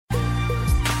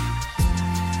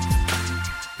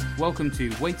welcome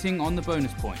to Waiting on the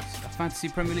Bonus Points, a Fantasy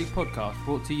Premier League podcast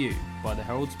brought to you by the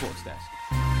Herald Sports Desk.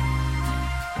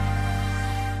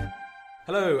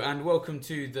 Hello and welcome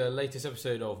to the latest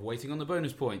episode of Waiting on the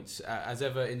Bonus Points. As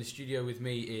ever, in the studio with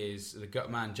me is the gut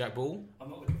man Jack Ball.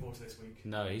 I'm not looking forward to this week.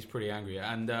 No, he's pretty angry.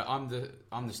 And I'm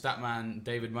the stat man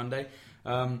David Monday.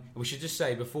 We should just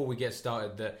say before we get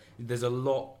started that there's a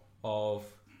lot of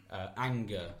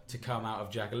anger to come out of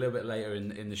Jack a little bit later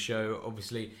in the show.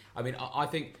 Obviously, I mean, I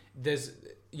think there's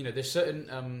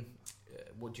certain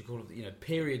what do you call it?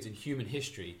 Periods in human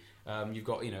history. You've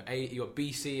got you got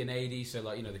BC and AD, so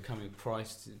like the coming of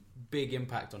Christ, big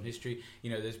impact on history.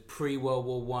 There's pre-World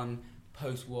War One,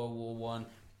 post-World War One,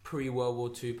 pre-World War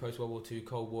Two, post-World War Two,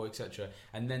 Cold War, etc.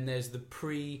 And then there's the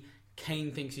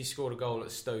Kane thinks he scored a goal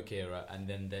at Stoke era, and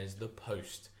then there's the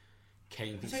post.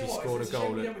 Kane thinks he scored a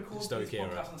goal at Stoke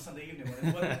era. On a Sunday evening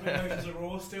when emotions are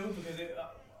raw still, because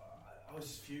I was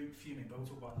just fuming, but we'll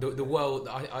talk about that. The world,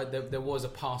 there was a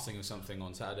passing of something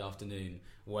on Saturday afternoon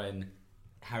when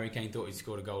Harry Kane thought he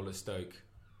scored a goal at Stoke,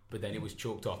 but then it was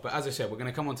chalked off. But as I said, we're going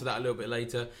to come on to that a little bit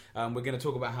later. We're going to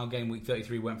talk about how game week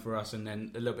 33 went for us, and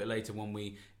then a little bit later when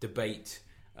we debate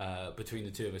between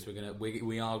the two of us,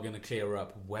 we are going to clear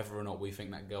up whether or not we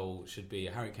think that goal should be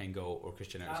a Harry Kane goal or a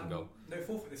Christian Eriksen goal. No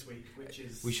forfeit this week, which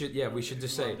is we should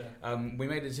just say we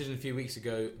made a decision a few weeks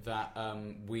ago that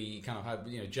we kind of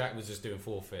had Jack was just doing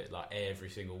forfeit like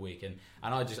every single week, and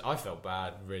I felt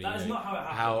bad really. That is not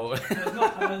how it happened. That is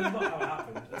not how it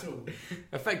happened at all.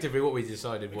 Effectively, what we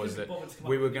decided was that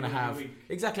we were going to have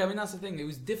exactly. I mean, that's the thing. It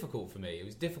was difficult for me. It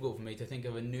was difficult for me to think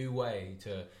of a new way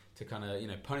to kind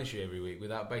of punish you every week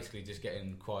without basically just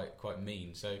getting quite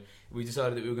mean. So we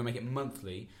decided that we were going to make it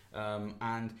monthly,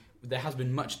 and there has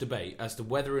been much debate as to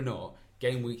whether or not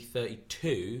game week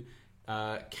 32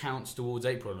 counts towards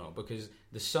April or not, because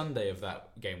the Sunday of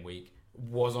that game week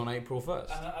was on April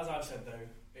 1st. And as I've said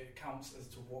though, it counts as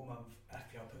to what month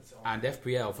FPL puts it on. And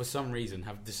FPL, for some reason,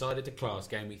 have decided to class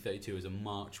game week 32 as a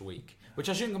March week, which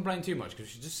I shouldn't complain too much, because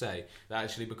we should just say that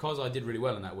actually, because I did really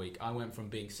well in that week, I went from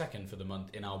being second for the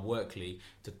month in our work league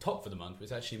to top for the month,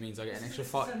 which actually means I get an extra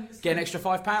 £5.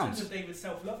 It's David's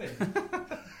self-loving.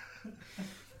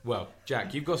 Well,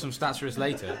 Jack, you've got some stats for us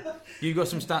later.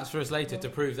 To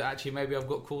prove that actually maybe I've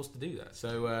got cause to do that.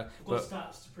 So I've got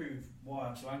stats to prove why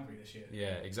I'm so angry this year.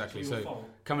 Yeah, exactly. So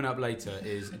coming up later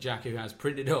is Jack, who has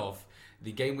printed off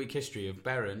the game week history of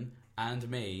Berren and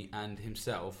me and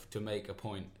himself to make a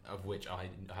point of which I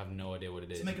have no idea what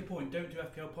it is. To make a point, don't do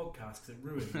FPL podcasts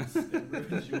because it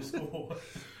ruins your score.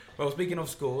 Well, speaking of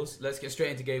scores, let's get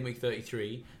straight into game week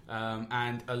 33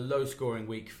 and a low scoring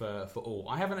week for all.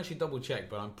 I haven't actually double checked,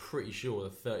 but I'm pretty sure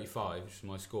that 35, which is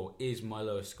my score, is my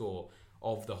lowest score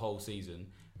of the whole season.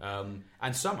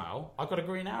 And somehow I got a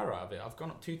green arrow out of it. I've gone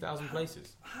up 2,000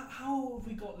 places. How have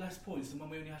we got less points than when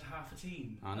we only had half a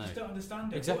team? I know. I just don't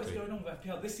understand it. Exactly. What is going on with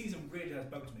FPL? This season really has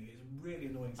bugged me. It's really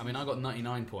annoying. I mean, I got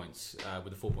 99 points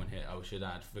with a 4-point hit, I should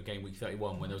add, for game week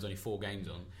 31 when there was only 4 games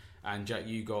on. And Jack,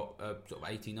 you got sort of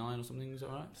 89 or something, is that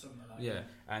right? Something like that. Yeah,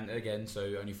 and again,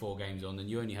 so only 4 games on, and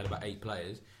you only had about 8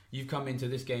 players. You've come into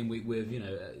this game week with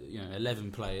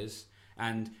 11 players,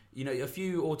 and a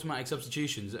few automatic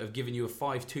substitutions that have given you a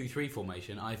 5-2-3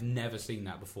 formation. I've never seen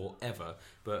that before ever.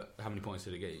 But how many points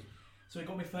did it get you? So it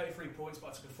got me 33 points,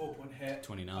 but I took a 4-point hit.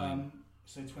 29.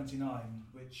 So 29,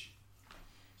 which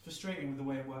is frustrating with the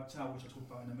way it worked out, which I'll talk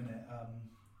about in a minute.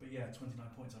 But yeah, 29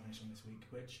 points I finished on this week,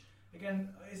 which again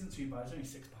isn't too bad. There's only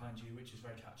 6 behind you, which is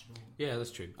very catchable. Yeah, that's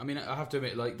true. I mean, I have to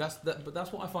admit, like but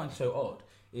that's what I find so odd.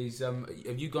 Is have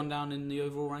you gone down in the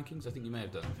overall rankings? I think you may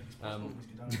have done. I think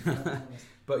it's possible.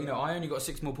 But I only got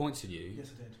 6 more points than you.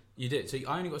 Yes, I did. You did. So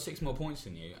I only got 6 more points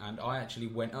than you, and I actually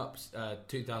went up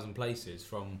 2,000 places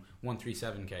from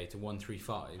 137k to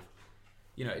 135.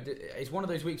 It's one of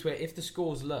those weeks where if the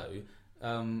score's low,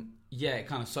 it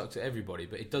kind of sucks at everybody,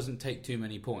 but it doesn't take too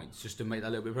many points just to make that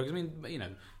little bit of progress. I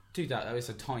mean, 2,000, it's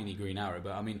a tiny green arrow,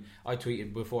 but I mean, I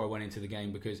tweeted before I went into the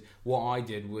game because what I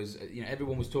did was,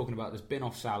 everyone was talking about this bin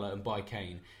off Salah and buy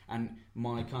Kane, and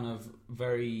my kind of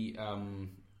very,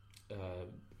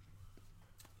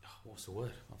 what's the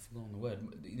word? I've forgotten the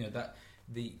word. That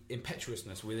the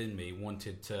impetuousness within me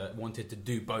wanted to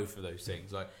do both of those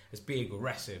things. Like, let's be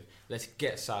aggressive. Let's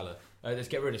get Salah. Let's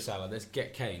get rid of Salah. Let's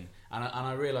get Kane. And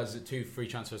I realised that 2 free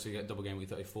transfers to get double game week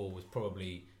 34 was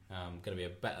probably going to be a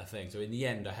better thing. So in the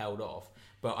end, I held off.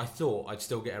 But I thought I'd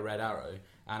still get a red arrow,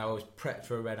 and I was prepped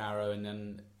for a red arrow, and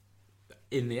then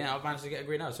in the end, I've managed to get a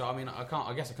green out. So I mean,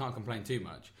 I guess I can't complain too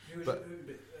much.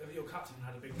 Your captain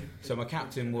had a big. So my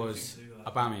captain was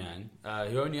Aubameyang,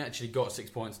 who only actually got 6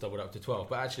 points, doubled up to 12.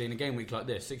 But actually, in a game week like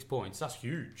this, 6 points, that's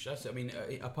huge.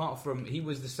 Apart from he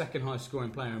was the second highest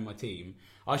scoring player in my team,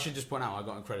 I should just point out I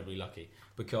got incredibly lucky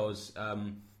because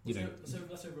So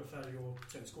let's over a third of your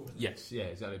total score. Yes, yeah,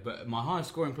 exactly. But my highest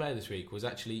scoring player this week was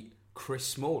actually Chris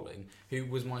Smalling, who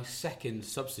was my second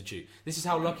substitute. This is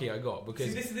how lucky I got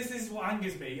because this is what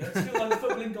angers me. It's feel like the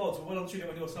footballing gods were well on treat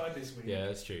on your side this week. Yeah,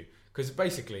 that's true. Because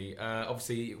basically,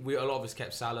 obviously, a lot of us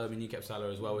kept Salah. I mean, you kept Salah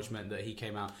as well, which meant that he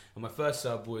came out. And my first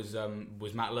sub was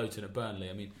Matt Lowton at Burnley.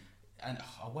 I mean, and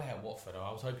away at Watford,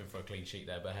 I was hoping for a clean sheet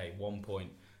there, but hey, 1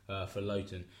 point for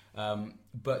Lowton.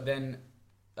 But then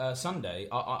Sunday,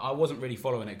 I wasn't really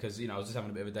following it because I was just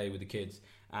having a bit of a day with the kids,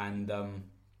 and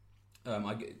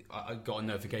I got a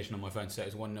notification on my phone to say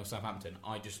it was 1-0 Southampton.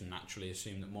 I just naturally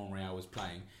assumed that Monreal was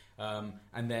playing.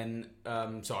 And then,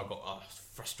 so I got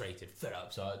frustrated, fed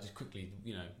up. So I just quickly,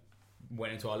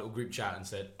 went into our little group chat and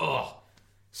said,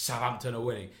 Southampton are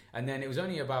winning. And then it was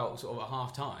only about sort of at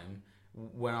half time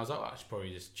when I was like, I should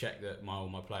probably just check that all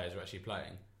my players are actually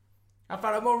playing. I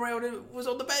found out Monreal was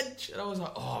on the bench. And I was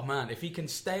like, oh man, if he can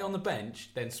stay on the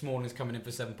bench, then Smalling's coming in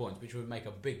for 7 points, which would make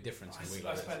a big difference in a week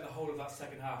like this. I spent the whole of that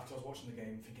second half because I was watching the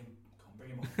game thinking,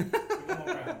 bring him on.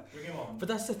 Bring him on. But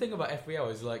that's the thing about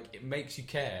FPL is like it makes you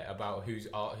care about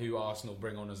who Arsenal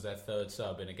bring on as their third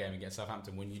sub in a game against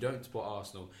Southampton. When you don't support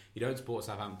Arsenal, you don't support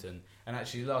Southampton, and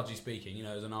actually, largely speaking,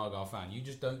 as an Argyle fan, you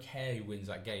just don't care who wins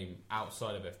that game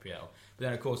outside of FPL. But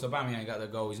then, of course, Aubameyang got the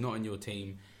goal. He's not in your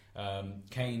team.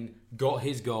 Kane got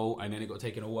his goal, and then it got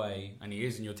taken away, and he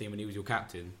is in your team, and he was your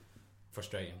captain.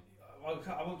 Frustrating. I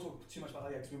won't talk too much about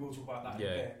that yet because we will talk about that in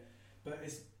a bit. But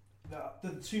it's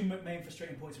the two main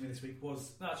frustrating points for me this week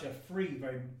was actually three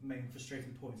very main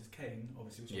frustrating points. Is Kane,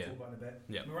 obviously, which we'll talk about in a bit.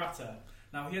 Yeah. Morata.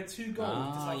 Now he had 2 goals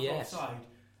offside.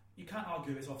 You can't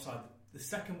argue it's offside. The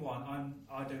second one,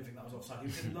 I don't think that was offside. He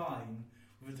was in line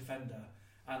with a defender.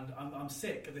 And I'm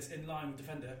sick of this in line with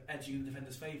defender edging in the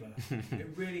defender's favour. It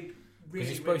really because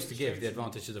he's supposed to give the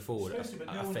advantage to the forward. I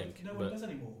think no one does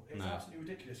anymore. It's absolutely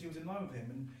ridiculous. He was in line with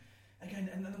him, and again,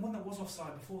 and the one that was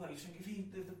offside before that, you think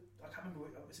I can't remember.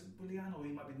 Is it Willian or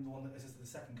he might be the one that assisted the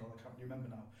second goal? I can't really remember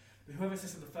now. But whoever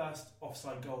assisted the first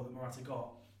offside goal that Morata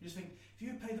got, you just think if you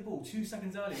had played the ball 2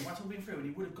 seconds earlier, Morata would have been through and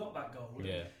he would have got that goal.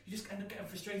 Yeah. You just end up getting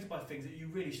frustrated by things that you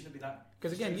really shouldn't be that.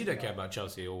 Because again, you don't care about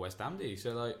Chelsea or West Ham, do you?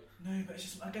 So like. No, but it's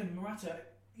just again Morata.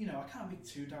 I can't be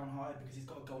too downhearted because he's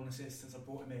got a goal and assist since I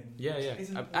brought him in.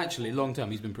 Yeah. Actually, long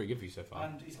term, he's been pretty good for you so far.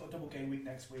 And he's got a double game week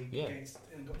next week. Yeah.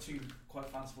 And got 2 quite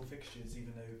fanciful fixtures,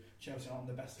 even though Chelsea aren't on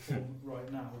the best form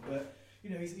right now. But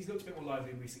he's looked a bit more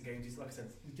lively in recent games. He's, like I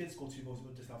said, he did score 2 goals that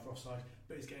were just out for offside,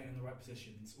 but he's getting in the right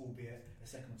positions, albeit a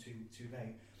second or two too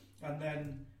late. And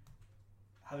then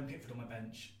having Pickford on my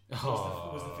bench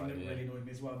was the thing that really annoyed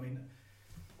me as well. I mean,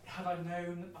 had I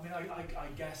known, I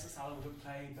guess that Salah wouldn't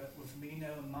play, but with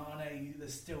Firmino and Mane,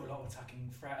 there's still a lot of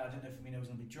attacking threat. I didn't know if Firmino was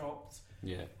going to be dropped.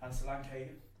 Yeah. And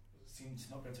Solanke seemed to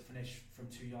not be able to finish from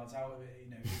 2 yards out of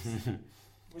it.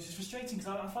 Which is frustrating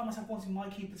because I find myself wanting my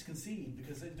keeper to concede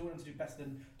because I don't want him to do better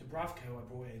than Dubravka, who I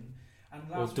brought in. And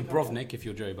Dubrovnik, if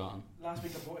you're Joe Barton. Last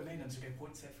week I brought him in and took a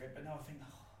point set for it, but now I think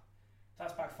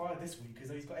that's backfired this week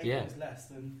because he's got 8 points less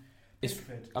than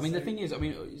Pickford. The thing is, I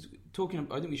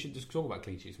think we should just talk about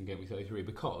clean sheets from game week 33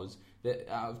 because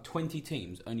out of 20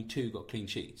 teams, only 2 got clean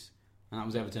sheets, and that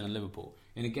was Everton and Liverpool.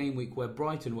 In a game week where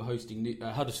Brighton were hosting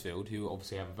Huddersfield, who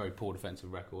obviously have a very poor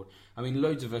defensive record.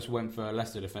 Loads of us went for a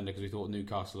Leicester defender because we thought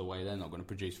Newcastle away, they're not going to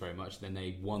produce very much. Then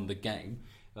they won the game.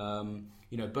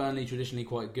 Burnley traditionally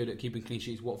quite good at keeping clean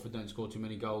sheets. Watford don't score too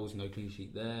many goals, no clean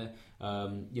sheet there.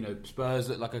 Spurs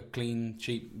look like a clean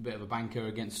sheet, bit of a banker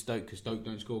against Stoke because Stoke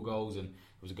don't score goals, and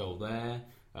there was a goal there.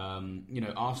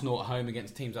 Arsenal at home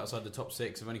against teams outside the top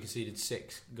 6 have only conceded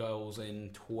 6 goals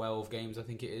in 12 games, I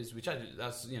think it is, which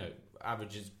that's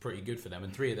average is pretty good for them,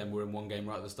 and 3 of them were in one game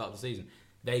right at the start of the season.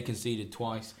 They conceded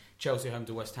twice. Chelsea home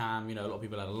to West Ham, a lot of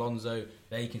people had Alonso.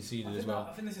 They conceded as well.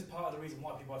 I think this is part of the reason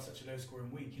why people had such a low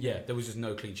scoring week. There was just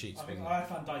no clean sheets. I had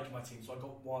Van Dijk in my team, so I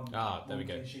got one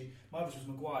clean sheet. My others was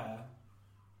Maguire,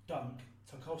 Dunk,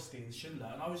 Tarkowski and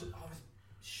Schindler, and I was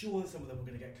sure that some of them were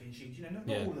going to get clean sheets. Not all of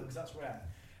them, because that's rare.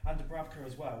 And Dubravka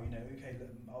as well.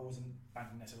 I wasn't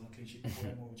banking necessarily on a clean sheet before. I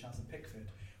had more of a chance than Pickford,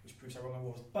 which proves how wrong I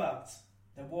was. But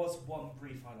there was one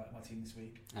brief highlight of my team this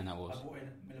week. And that was? I brought in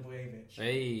Milivojevic.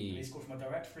 Hey! And he scored from a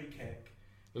direct free kick.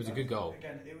 It was a good goal.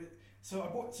 Again,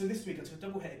 so this week I took a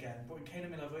double hit again, brought in Kane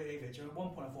and Milivojevic, and at one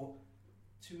point I thought,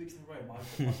 2 weeks in a row, my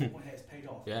double hit has paid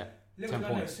off. Yeah. Little 10 did I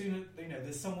know, points. soon,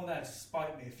 there's someone there to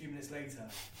spite me a few minutes later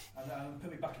and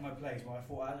put me back in my place where I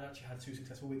thought I'd actually had 2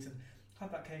 successful weeks. And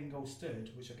had that Kane goal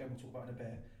stood, which again we'll talk about in a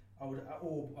bit, I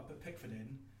put Pickford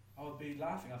in, I would be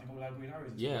laughing. I think I would have green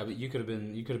arrows. Yeah, but you could have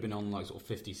been on like sort of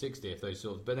 50, 60 if those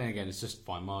sort of. But then again, it's just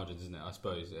fine margins, isn't it? I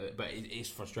suppose. But it's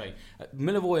frustrating.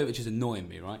 Milivojevic is annoying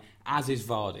me, right? As is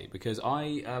Vardy, because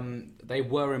they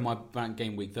were in my bank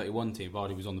game week 31 team.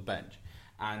 Vardy was on the bench.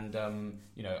 And,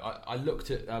 I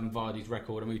looked at Vardy's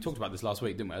record, and we talked about this last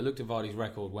week, didn't we? I looked at Vardy's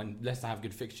record when Leicester have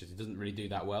good fixtures. He doesn't really do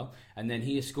that well. And then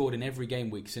he has scored in every game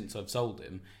week since I've sold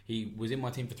him. He was in my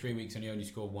team for 3 weeks, and he only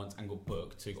scored once and got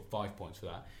booked, so he got 5 points for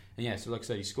that. And yeah, so like I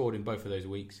said, he scored in both of those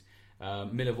weeks.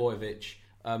 Milivojevic,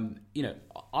 I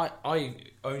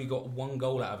only got 1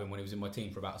 goal out of him when he was in my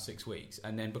team for about 6 weeks.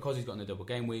 And then because he's got in a double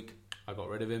game week, I got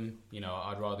rid of him.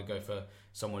 I'd rather go for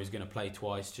someone who's going to play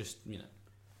twice,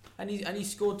 And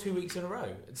he's scored 2 weeks in a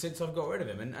row since I've got rid of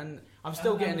him, and I'm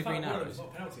still getting the green arrows. Not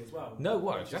a penalty as well. No,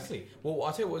 well, exactly. Well,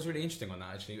 I'll tell you what was really interesting on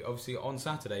that, actually. Obviously, on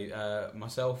Saturday,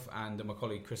 myself and my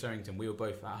colleague Chris Errington, we were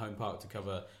both at Home Park to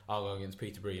cover Argyle against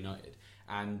Peterborough United.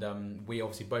 And we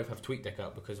obviously both have TweetDeck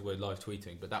up because we're live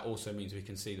tweeting, but that also means we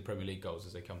can see the Premier League goals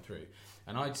as they come through.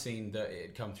 And I'd seen that it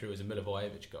had come through as a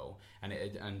Milivojevic goal, and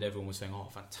everyone was saying, "Oh,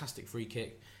 fantastic free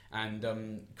kick!"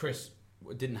 And Chris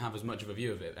didn't have as much of a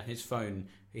view of it, and his phone,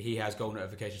 he has goal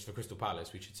notifications for Crystal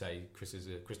Palace. We should say Chris is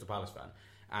a Crystal Palace fan,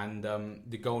 and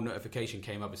the goal notification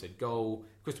came up. It said goal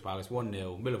Crystal Palace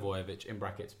 1-0 Milivojevic in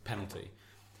brackets penalty.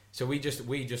 So we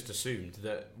just assumed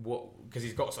that because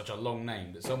he's got such a long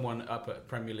name, that someone up at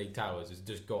Premier League Towers has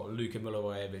just got Luka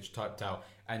Milivojevic typed out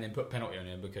and then put penalty on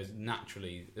him, because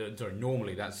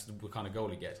normally that's the kind of goal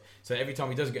he gets. So every time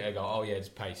he does get a goal, oh yeah, it's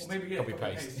paste, or maybe, copy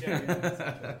paste. Yeah,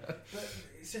 exactly. But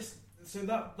it's just so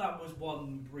that was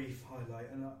one brief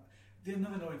highlight, and the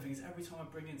another annoying thing is every time I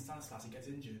bring in Stanislas, he gets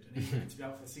injured, and he's going to be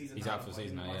out for the season. He's out for the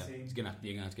season now. Yeah, you're gonna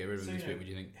have to get rid of him this week. What do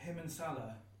you think? Him and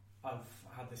Salah, I've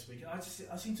had this week, and I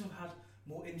seem to have had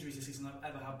more injuries this season than I've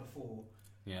ever had before.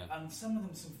 Yeah. And some of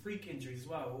them some freak injuries as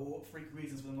well, or freak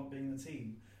reasons for them not being in the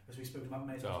team, as we've spoken about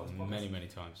many times. Many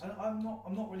times. And I'm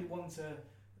not really one to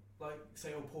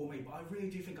say, "Oh, poor me," but I really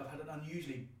do think I've had an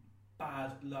unusually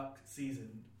bad luck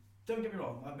season. Don't get me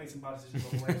wrong, I've made some bad decisions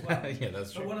on the way as well. Yeah,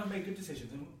 that's true. But when I've made good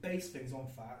decisions and based things on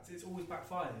facts, it's always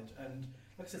backfired. And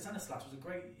like I said, Stanislas was a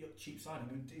great cheap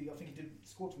signing. I think he did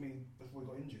score for me before he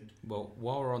got injured. Well,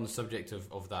 while we're on the subject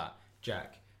of that,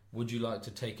 Jack, would you like to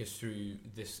take us through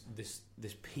this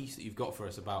piece that you've got for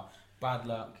us about bad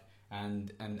luck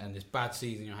and this bad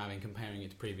season you're having, comparing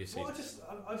it to previous seasons?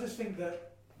 Well, I just think that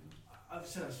I've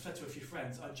said to a few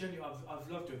friends, I've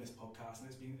loved doing this podcast, and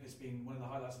it's been one of the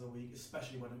highlights of the week,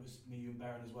 especially when it was me, you, and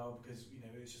Baron as well, because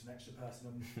it was just an extra person,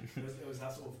 and it was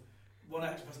that sort of one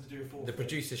extra person to do a forfeit. The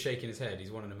producer's shaking his head. He's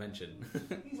wanting to mention.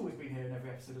 He's always been here in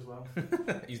every episode as well.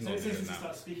 He's not. Since he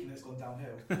started speaking, it's gone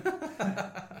downhill. But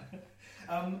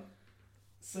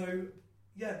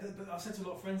I've said to a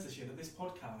lot of friends this year that this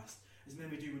podcast has made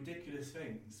me do ridiculous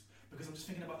things, because I'm just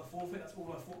thinking about the forfeit. That's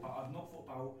all I've thought about. I've not thought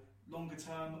about longer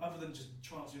term, other than just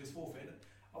trying not to do this forfeit.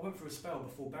 I went through a spell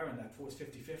before Baron there, before it was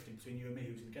 50-50 between you and me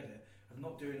who's going to get it, of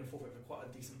not doing a forfeit for quite a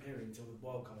decent period until the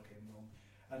wildcard came along.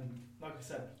 And like I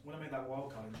said, when I made that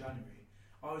wildcard in January,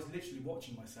 I was literally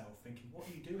watching myself thinking, what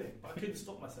are you doing? But I couldn't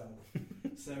stop myself.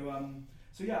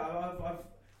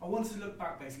 I wanted to look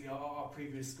back basically at our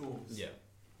previous scores,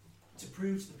 to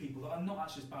prove to the people that I'm not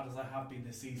actually as bad as I have been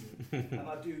this season. And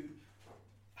I do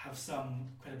have some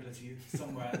credibility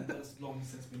somewhere that's long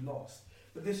since been lost.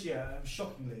 But this year,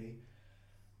 shockingly,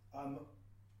 I'm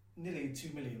nearly 2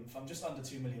 millionth. I'm just under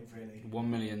 2 millionth, really.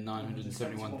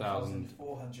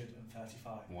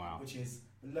 1,971,435. Wow. Which is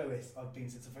the lowest I've been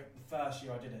since the first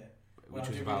year I did it. Which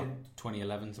was about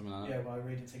 2011, something like that. Yeah, when I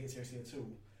really didn't take it seriously at all.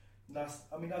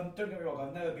 Don't get me wrong,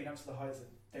 I've never been up to the heights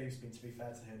that Dave's been, to be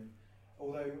fair to him.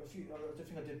 Although, I don't think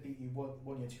I did beat you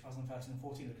one year, 2013 and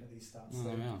 14, looking at these stats.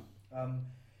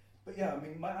 But yeah,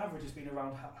 my average has been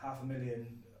around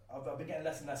 500,000. I've been getting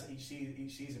less and less each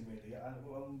season, really,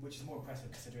 which is more impressive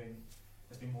considering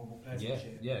there's been more and more players this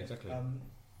year. Yeah, exactly.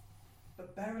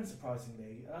 But Baron,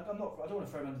 surprisingly, and I don't want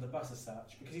to throw him under the bus as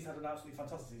such, because he's had an absolutely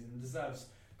fantastic season and deserves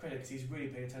credit because he's really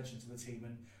paid attention to the team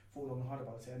and thought long and hard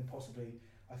about it, and possibly,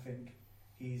 I think,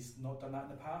 he's not done that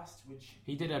in the past. Which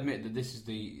he did admit that this is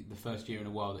the first year in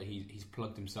a while that he's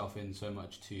plugged himself in so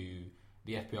much to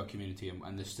the FPL community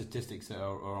and the statistics that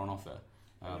are on offer.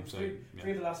 Three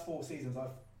of the last 4 seasons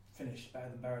I've finished better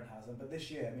than Baron has, but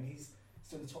this year, he's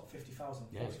still in the top 50,000,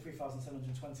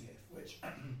 43,720th, which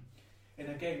in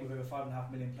a game with over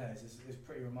 5.5 million players is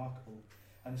pretty remarkable.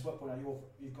 And it's worth pointing out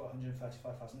you've got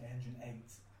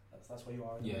 135,808 That's where you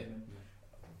are. In the moment.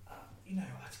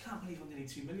 I just can't believe I'm nearly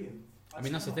 2 million. I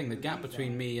mean, that's the thing. The gap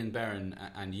between me and Beren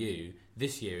and you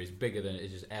this year is bigger than it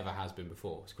just ever has been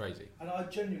before. It's crazy. And I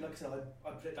genuinely, like I said,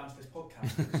 I put it down to this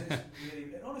podcast because it's really,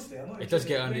 honestly, I'm not. It does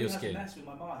get under really your skin. Mess with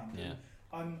my mind. Yeah.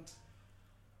 I've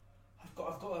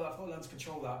got to learn to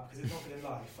control that because it's not good in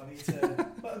life. I need to.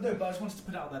 But I just wanted to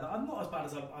put it out there that I'm not as bad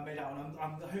as I made out, and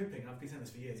I'm hoping. I've been saying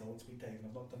this for years. I want to be Dave, and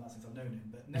I've not done that since I've known him.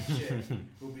 But next year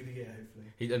will be the year,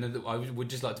 hopefully. And I would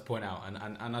just like to point out,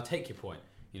 and I take your point.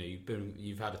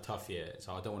 You've had a tough year,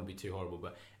 so I don't want to be too horrible.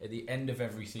 But at the end of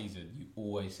every season, you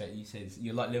always say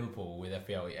you're like Liverpool with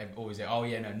FPL. You always say, "Oh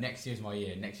yeah, no, next year's my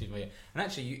year. Next year's my year." And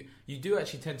actually, you do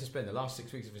actually tend to spend the last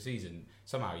 6 weeks of a season.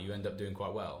 Somehow, you end up doing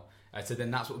quite well. So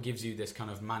then that's what gives you this kind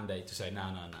of mandate to say,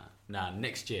 "No,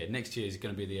 next year is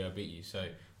going to be the year I beat you." So,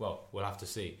 well, we'll have to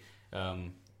see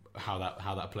how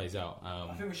that plays out.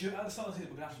 I think we should at the start of the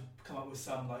season we're going to have to come up with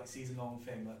some season long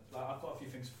thing. Like I've got a few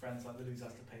things for friends like the loser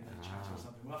has to pay the charity or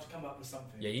something. We'll have to come up with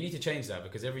something. Yeah, you need to change that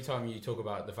because every time you talk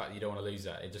about the fact that you don't want to lose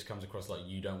that, it just comes across like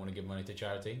you don't want to give money to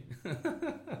charity. Yeah,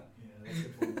 that's a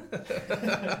good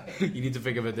point. You need to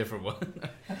think of a different one.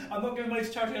 I'm not giving money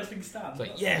to charity as things stand. It's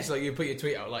like yes, like you put your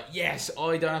tweet out like yes,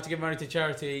 I don't have to give money to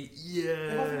charity.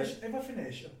 Yeah. If I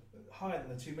finish higher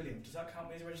than the 2 million, does that count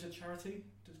me as a registered charity?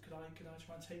 Could I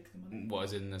try and take the money? What,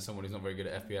 as in someone who's not very good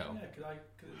at FPL? Yeah,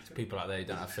 could people out there who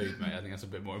don't have food, mate. I think that's a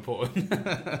bit more important.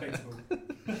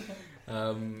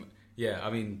 Yeah, I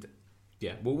mean,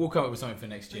 yeah, we'll come up with something for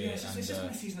next year. Yeah, it's just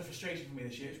been a season of frustration for me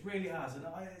this year. It really has, and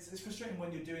it's frustrating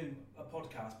when you're doing a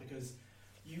podcast because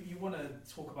you want to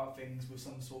talk about things with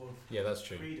some sort of that's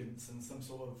true. credence and some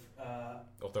sort of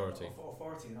authority,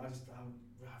 and I just haven't.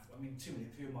 I mean, too many.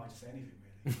 Who am I to say anything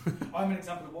really? I'm an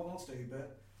example of what not to do,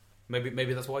 but.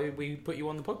 Maybe that's why we put you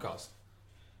on the podcast.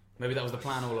 Maybe that was the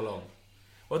plan all along.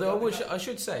 Although I still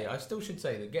should say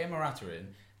that getting Morata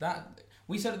in, that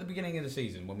we said at the beginning of the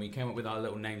season when we came up with our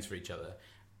little names for each other,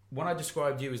 when I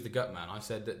described you as the gut man, I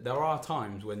said that there are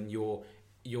times when your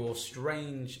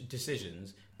strange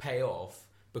decisions pay off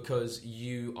because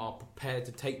you are prepared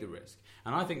to take the risk.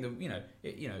 And I think that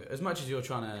as much as you're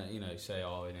trying to say,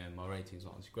 my rating's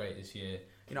not as great this year,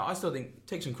 I still think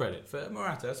take some credit for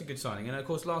Morata. That's a good signing. And of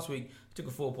course, last week he took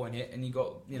a 4-point hit and you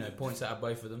got points out of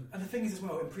both of them. And the thing is as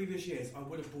well, in previous years, I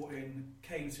would have brought in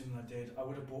Kane sooner than I did. I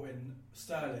would have brought in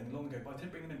Sterling long ago, but I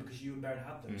didn't bring them in because you and Beren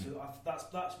had them. So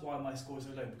that's why my score is so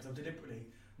low, because I've deliberately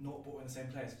not brought in the same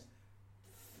players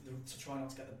to try not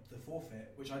to get the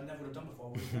forfeit, which I never would have done before. I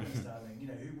would have brought in Sterling.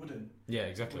 Who wouldn't? Yeah,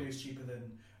 exactly. When he was cheaper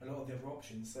than a lot of the other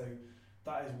options. So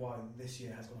that is why this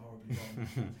year has gone horribly wrong.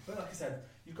 But like I said,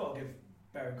 you've got to give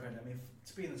Beren credit. I mean,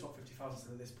 to be in the top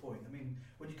 50,000 at this point, I mean,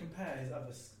 when you compare his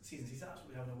other seasons, he's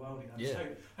absolutely having a worldie. Yeah. So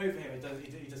hope for him,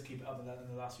 he does keep it up than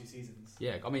the last few seasons.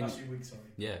 Yeah, I mean, last few weeks, sorry.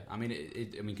 Yeah, I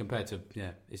mean, compared to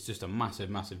it's just a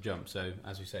massive jump. So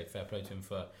as we say, fair play to him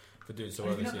for doing so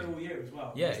well this season. He's been up there all year as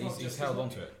well. Yeah, he's held on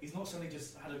to it. He's not suddenly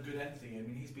just had a good end to the year. I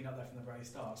mean, he's been up there from the very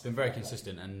start. It's been very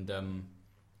consistent, and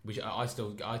I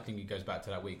think it goes back to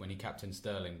that week when he captained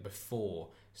Sterling before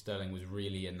Sterling was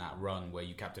really in that run where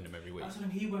you captained him every week. That's when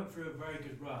he went through a very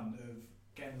good run of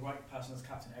getting the right person as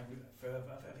captain for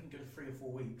I think good 3 or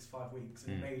 4 weeks, 5 weeks,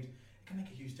 and it can make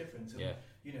a huge difference. And, I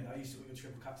used to want your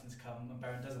triple captains come, and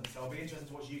Beren doesn't. So I'll be interested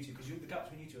to watch you two because the gap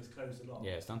between you two has closed a lot.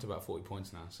 Yeah, it's down to about 40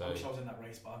 points now. So I wish I was in that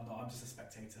race, but I'm not. I'm just a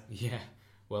spectator. Yeah.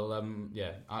 Well, I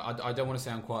don't want to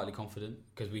sound quietly confident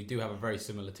because we do have a very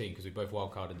similar team because we both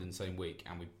wildcarded in the same week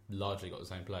and we've largely got the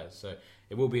same players. So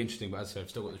it will be interesting, but as I said, I've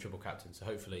still got the triple captain. So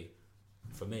hopefully,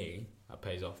 for me, that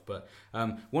pays off. But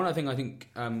one other thing I think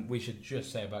we should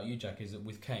just say about you, Jack, is that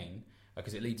with Kane,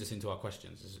 because it leads us into our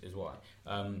questions, is why.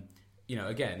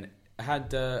 Again, had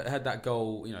that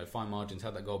goal, fine margins,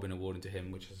 had that goal been awarded to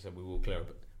him, which as I said, we will clear up.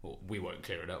 Well, we won't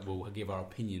clear it up. We'll give our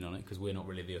opinion on it because we're not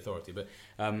really the authority. But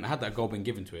had that goal been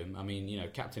given to him, I mean,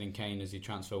 captaining Kane as he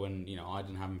transfer when I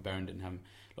didn't have him, Beren didn't have him,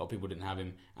 a lot of people didn't have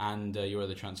him, and your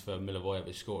other transfer,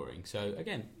 Milivojevic, scoring. So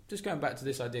again, just going back to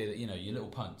this idea that your little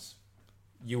punts,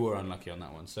 you were unlucky on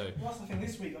that one. So that's the thing.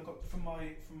 This week I got from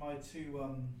my two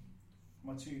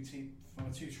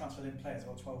transferred in players, I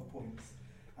got 12 points.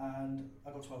 And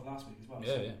I got 12 last week as well.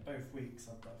 Yeah. Both weeks.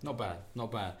 Not bad.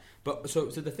 But so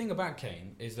the thing about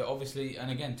Kane is that obviously,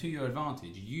 and again, to your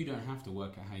advantage, you don't have to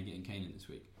work out how you're getting Kane in this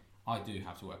week. I do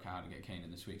have to work out how to get Kane in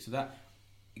this week. So that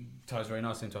ties very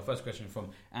nicely into our first question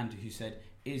from Andrew, who said,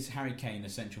 "Is Harry Kane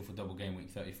essential for double game week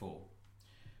 34?"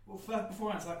 Well, before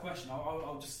I answer that question,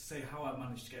 I'll just say how I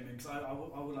managed to get him in, because I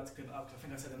would like to give it up. I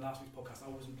think I said in last week's podcast I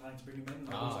wasn't planning to bring him in.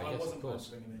 I wasn't planning to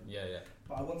bring him in. Yeah.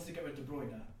 But I wanted to get rid of De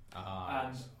Bruyne.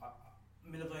 And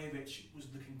Milivojevic was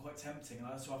looking quite tempting,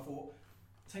 and so I thought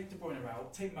take De Bruyne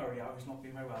out, take Murray out, who's not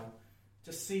been very well.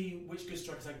 Just see which good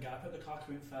strikers I can get. I put Lukaku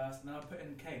in first, and then I put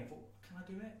in Kane. I thought, can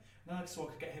I do it? And then I saw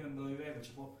I could get him in Milojevic.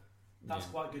 I thought, that's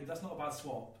quite good. That's not a bad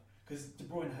swap because De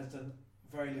Bruyne has done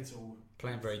very little.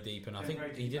 Playing very deep, and I think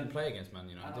he didn't play against Man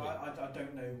United, did he? I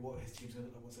don't know what his team's going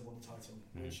to look like once they won the title,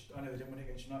 which I know they didn't win it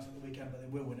against United at the weekend, but they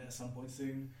will win it at some point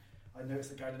soon. I noticed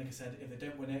that Gary Lineker said if they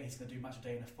don't win it, he's going to do match a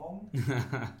day in a thong,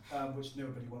 which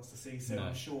nobody wants to see, so no.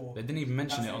 I'm sure... They didn't even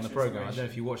mention it on the programme. I don't know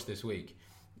if you watched this week.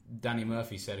 Danny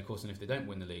Murphy said, of course, and if they don't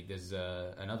win the league, there's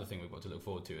another thing we've got to look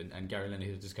forward to. And Gary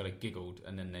Lineker just kind of giggled,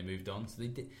 and then they moved on. So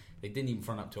they didn't even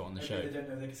front up to it on the show. They don't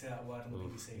know if they can say that word on the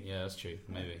BBC. Yeah, that's true.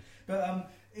 Maybe.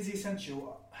 But is he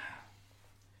essential?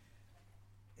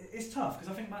 It's tough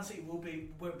because I think Man City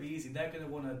won't be easy. They're going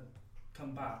to want to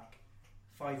come back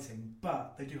fighting,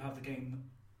 but they do have the game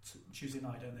Tuesday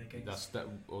night, don't they? Against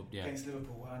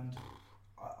Liverpool, and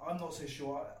I'm not so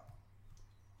sure.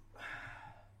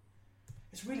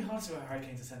 It's really hard to say Harry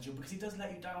Kane's essential because he does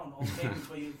let you down on games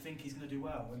where you think he's going to do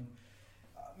well. And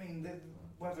I mean,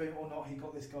 whether or not he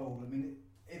got this goal, I mean,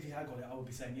 if he had got it, I would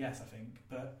be saying yes, I think.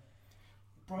 But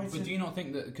Brighton. But do you not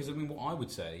think that? Because I mean, what I would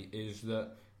say is that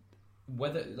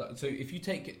whether so if you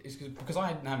take it, because I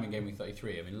hadn't had him in game week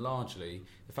 33. I mean, largely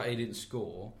the fact he didn't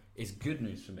score is good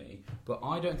news for me. But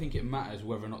I don't think it matters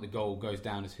whether or not the goal goes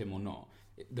down as him or not.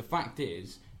 The fact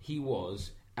is, he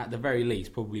was, at the very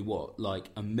least, probably like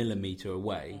a millimetre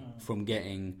away from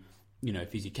getting,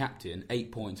 if he's your captain,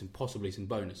 8 points and possibly some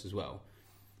bonus as well.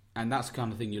 And that's the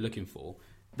kind of thing you're looking for.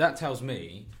 That tells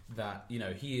me that,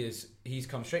 he's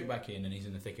come straight back in and he's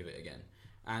in the thick of it again.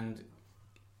 And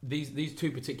these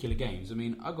two particular games, I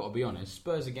mean, I've got to be honest,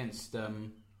 Spurs against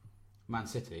Man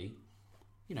City,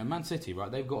 Man City,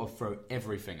 right, they've got to throw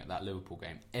everything at that Liverpool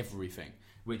game, everything,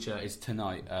 which is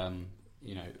tonight.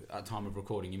 At time of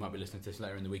recording, you might be listening to this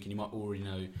later in the week and you might already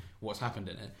know what's happened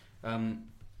in it.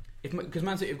 Because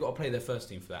Man City have got to play their first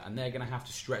team for that, and they're going to have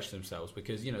to stretch themselves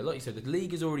because, like you said, the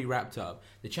league is already wrapped up.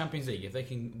 The Champions League, if they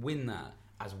can win that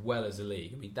as well as the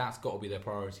league, I mean, that's got to be their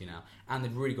priority now, and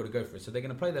they've really got to go for it. So they're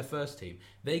going to play their first team.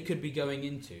 They could be going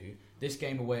into this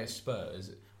game away at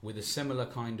Spurs with a similar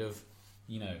kind of,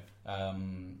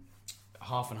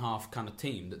 half and half kind of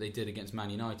team that they did against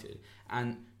Man United.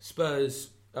 And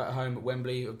Spurs at home at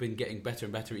Wembley have been getting better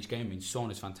and better each game. I mean,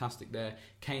 Son is fantastic there.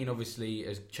 Kane obviously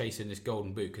is chasing this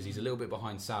golden boot because he's a little bit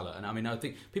behind Salah. And I mean, I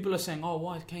think people are saying, oh,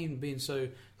 why is Kane being so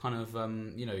kind of,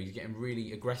 he's getting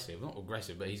really aggressive. Not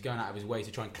aggressive, but he's going out of his way to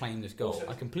try and claim this goal. Also,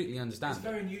 I completely understand. It's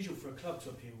very unusual for a club to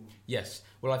appeal. Yes.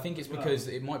 Well, I think it's because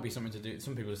it might be something to do.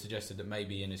 Some people have suggested that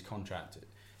maybe in his contract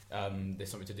there's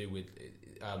something to do with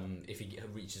if he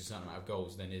reaches a certain amount of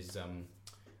goals, then his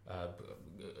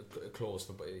clause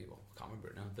for, I can't remember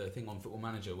it now, the thing on Football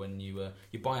Manager when your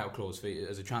buyout clause for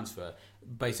as a transfer,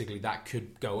 basically that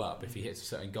could go up if he hits a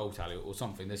certain goal tally or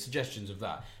something. There's suggestions of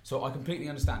that, so I completely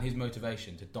understand his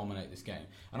motivation to dominate this game,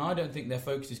 and I don't think their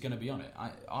focus is going to be on it.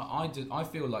 I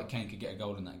feel like Kane could get a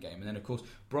goal in that game, and then of course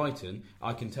Brighton,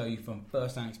 I can tell you from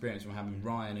first-hand experience from having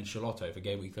Ryan and Charlotto for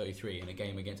game week 33 in a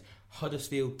game against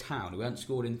Huddersfield Town, who hadn't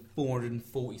scored in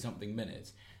 440 something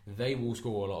minutes. They will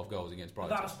score a lot of goals against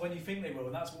Brighton. That's when you think they will,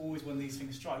 and that's always when these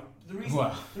things strike. The reason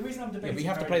I'm debating... Yeah, but you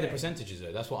have to play the percentages,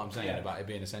 though. That's what I'm saying about it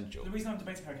being essential. The reason I'm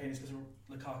debating Harry Kane is because of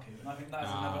Lukaku, and I think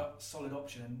that's another solid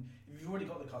option. And if you've already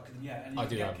got Lukaku, then yeah. And I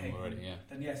do have him already, yeah.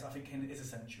 Then yes, I think Kane is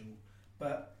essential.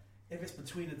 But if it's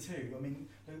between the two, I mean,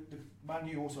 the Man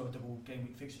U also have a double game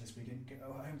week fixture this week,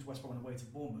 home to West Brom and away to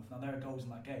Bournemouth. Now, there are goals in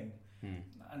that game.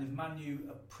 And if Man U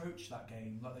approach that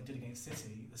game like they did against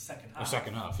City, the second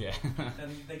half, yeah, then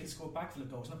they can score back full of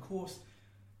goals. And of course,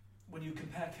 when you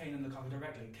compare Kane and Lukaku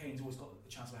directly, Kane's always got the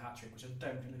chance of a hat-trick, which I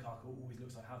don't think Lukaku always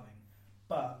looks like having.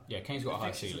 But yeah, Kane's got a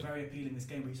high ceiling. It's very appealing this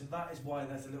game week, so that is why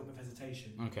there's a little bit of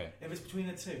hesitation. Okay. If it's between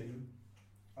the two,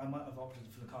 I might have opted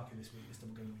for Lukaku this week. This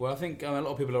double game week. Well, I think a lot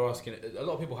of people are asking. A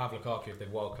lot of people have Lukaku if they've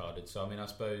wildcarded. So I mean, I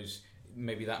suppose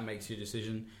maybe that makes your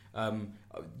decision.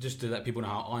 Just to let people know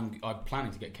how I'm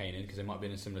planning to get Kane in because they might be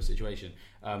in a similar situation.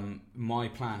 My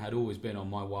plan had always been on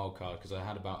my wild card because I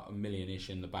had about $1 million-ish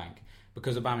in the bank.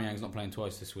 Because Aubameyang's not playing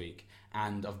twice this week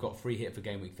and I've got free hit for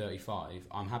game week 35,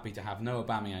 I'm happy to have no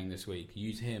Aubameyang this week,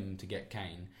 use him to get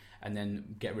Kane, and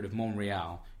then get rid of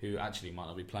Monreal, who actually might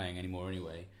not be playing anymore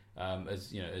anyway,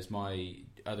 as my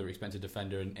other expensive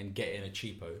defender, and get in a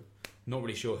cheapo. Not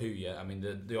really sure who yet. I mean,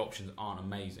 the options aren't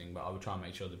amazing, but I would try and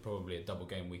make sure they're probably a double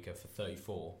game weeker for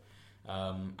 34.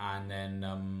 And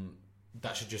then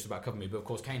that should just about cover me. But of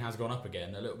course, Kane has gone up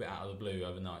again, a little bit out of the blue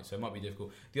overnight, so it might be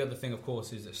difficult. The other thing, of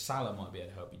course, is that Salah might be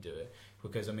able to help you do it.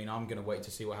 because I mean I'm going to wait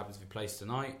to see what happens if he plays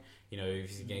tonight. You know, if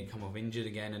he's going to come off injured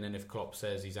again, and then if Klopp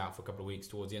says he's out for a couple of weeks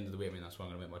towards the end of the week, I mean that's why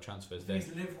I'm going to make my transfers. The thing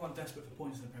is, Liverpool aren't desperate for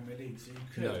points in the Premier League, so you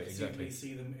could conceivably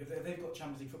see them if they've got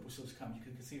Champions League football still to come. You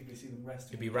could conceivably see them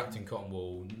resting. It'd be wrapped in cotton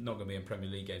wool, not going to be in Premier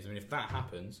League games. I mean, if that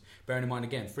happens, bearing in mind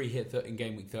again, free hit in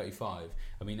game week 35.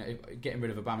 I mean, getting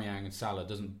rid of Aubameyang and Salah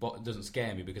doesn't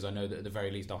scare me because I know that at the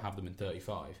very least I'll have them in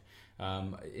 35.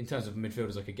 In terms of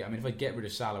midfielders, I could get. I mean, if I get rid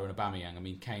of Salah and Aubameyang, I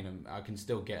mean Kane, I can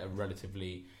still get a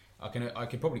relatively. I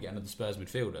could probably get another Spurs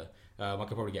midfielder. I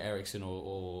could probably get Eriksen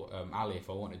or Ali if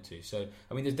I wanted to. So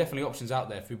I mean, there's definitely options out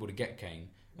there for people to get Kane.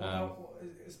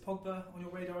 Is Pogba on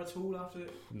your radar at all after?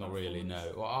 Not really,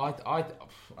 no.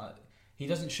 Well, he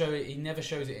doesn't show it. He never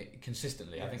shows it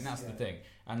consistently. Yes, I think that's the thing.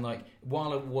 And like,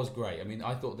 while it was great, I mean,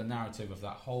 I thought the narrative of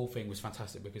that whole thing was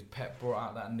fantastic because Pep brought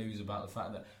out that news about the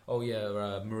fact that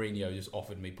Mourinho just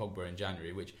offered me Pogba in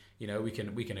January, which you know we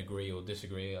can agree or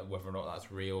disagree whether or not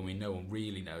that's real. I mean, no one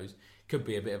really knows. Could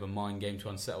be a bit of a mind game to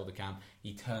unsettle the camp.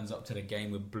 He turns up to the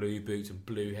game with blue boots and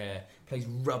blue hair, plays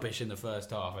rubbish in the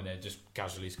first half, and then just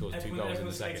casually scores 2 goals in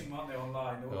the second. Everyone's hating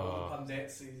online, all the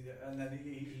pundits, and then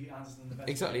he answers them the best.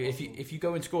 Exactly. If you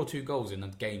go and score 2 goals in a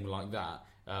game like that,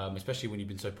 especially when you've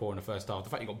been so poor in the first half, the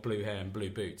fact you've got blue hair and blue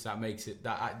boots, that makes it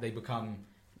that they become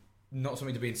not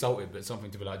something to be insulted, but something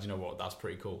to be like, you know what, that's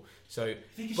pretty cool. So I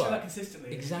think you show that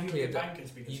consistently. Exactly.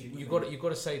 You've got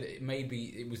to say that maybe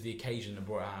it was the occasion that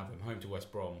brought it out of him home to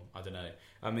West Brom. I don't know.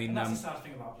 I mean, and that's the sad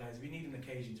thing about players. We need an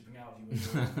occasion to bring out of you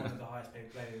when you're one of the highest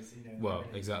paid players. You know. Well,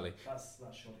 exactly. That's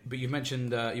shocking. But you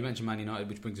mentioned Man United,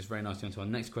 which brings us very nicely onto our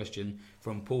next question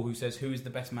from Paul, who says, "Who is the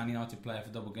best Man United player for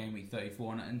double game week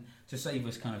 34?" And to save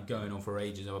us kind of going on for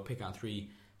ages, I'll pick out three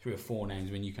or 4 names.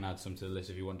 I mean, you can add some to the list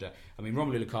if you want, Jack. I mean,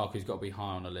 Romelu Lukaku's got to be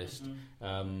high on the list.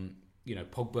 Mm-hmm. You know,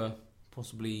 Pogba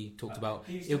possibly talked about.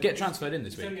 He'll get transferred in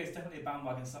this week. It's definitely a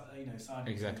bandwagon, signing.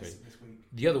 Exactly. This week.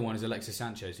 The other one is Alexis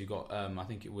Sanchez, who got, I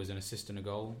think it was an assist and a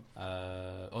goal.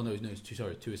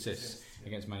 Two assists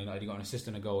against Man United. He got an assist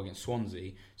and a goal against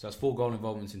Swansea. So that's 4 goal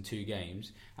involvements in 2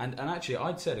 games. And actually,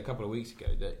 I'd said a couple of weeks ago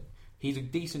that he's a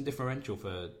decent differential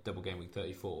for double game week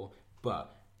 34,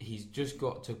 but he's just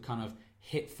got to kind of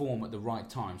hit form at the right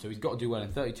time. So he's got to do well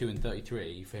in 32 and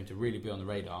 33 for him to really be on the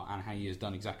radar, and he has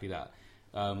done exactly that.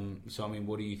 So I mean,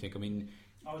 what do you think? I mean,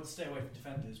 I would stay away from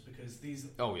defenders because these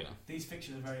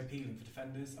fixtures are very appealing for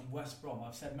defenders. And West Brom,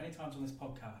 I've said many times on this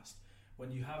podcast,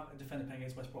 when you have a defender playing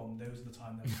against West Brom, those are the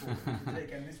time they're scoring. They did it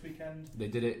again this weekend. They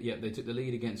did it. Yeah, they took the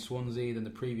lead against Swansea. Then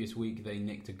the previous week they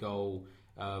nicked a goal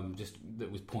just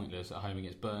that was pointless at home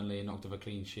against Burnley and knocked off a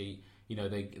clean sheet. You know,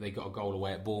 they got a goal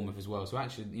away at Bournemouth as well. So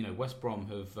actually, you know, West Brom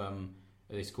have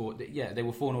they scored. Yeah, they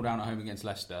were 4-0 down at home against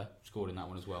Leicester. Scored in that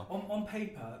one as well. On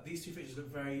paper, these 2 fixtures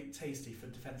look very tasty for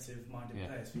defensive-minded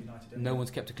players for United. No one's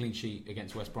kept a clean sheet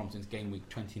against West Brom since game week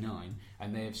 29,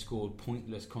 and they have scored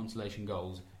pointless consolation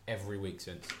goals every week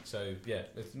since. So yeah,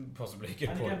 it's possibly a good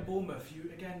point. And again, Bournemouth,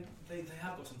 they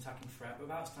have got some attacking threat.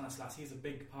 Without Stanislas, he's a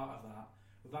big part of that.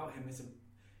 Without him,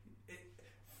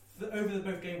 over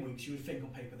both game weeks, you would think on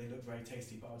paper they look very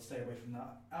tasty, but I would stay away from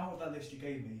that. Out of that list you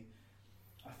gave me,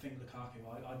 I think Lukaku.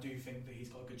 I do think that he's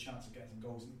got a good chance of getting some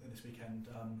goals in this weekend.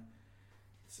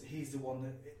 So he's the one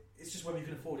that it's just whether you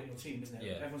can afford it in your team, isn't it?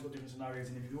 Yeah. Everyone's got different scenarios,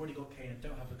 and if you've already got Kane and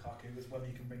don't have Lukaku, it's whether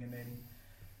you can bring him in.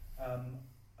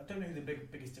 I don't know who the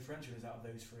biggest differential is out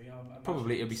of those 3.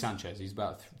 Probably it'll be Sanchez. He's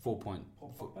about 4%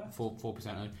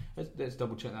 owned. Let's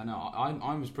double check that now.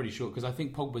 I was pretty sure because I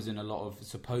think Pogba's in a lot of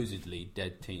supposedly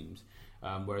dead teams,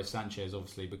 whereas Sanchez,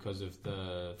 obviously, because of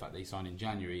the fact that he signed in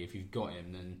January, if you've got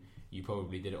him, then you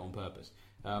probably did it on purpose.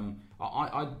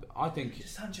 I think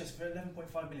Sanchez for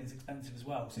 11.5 million is expensive as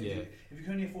well. So if you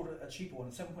can only afford a cheaper one,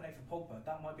 7.8 for Pogba,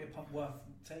 that might be a pump worth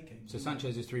taking. So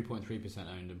Sanchez is 3.3%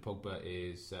 owned, and Pogba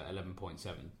is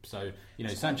 11.7. So you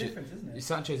know,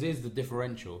 Sanchez is the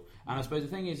differential. And I suppose the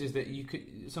thing is that you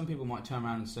could. Some people might turn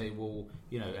around and say, well,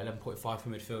 you know, 11.5 for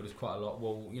midfield is quite a lot.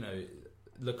 Well, you know,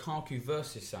 Lukaku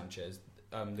versus Sanchez.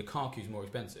 Lukaku's more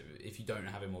expensive. If you don't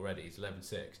have him already, it's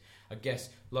 11.6. I guess,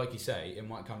 like you say, it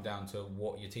might come down to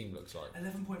what your team looks like.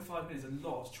 11.5 million is a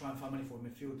lot to try and find money for a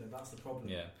midfielder. That's the problem.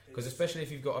 Yeah, because especially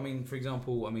if you've got, I mean, for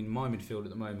example, my midfield at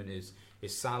the moment is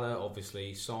Salah,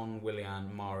 obviously, Son,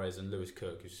 Willian, Mahrez, and Lewis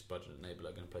Cook, who's budget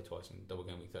enabler, going to play twice in double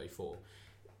game week 34.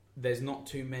 There's not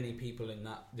too many people in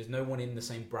that. There's no one in the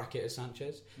same bracket as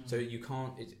Sanchez, so you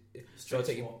can't.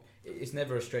 It's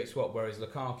never a straight swap. Whereas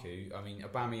Lukaku, I mean,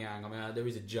 Aubameyang, I mean, there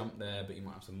is a jump there, but you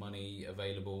might have some money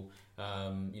available.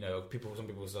 You know, some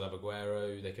people still have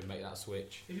Aguero. They can make that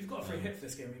switch. If you've got a free hit for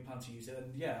this game and you plan to use it,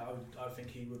 then I would think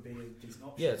he would be a decent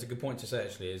option. Yeah, it's a good point to say.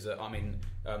 Actually, is that I mean,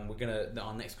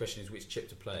 our next question is which chip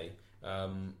to play.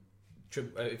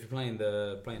 if you're playing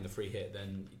the free hit,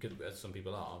 then you could, as some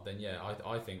people are, then yeah,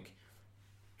 I think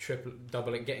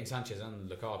doubling, getting Sanchez and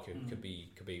Lukaku could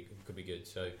be good.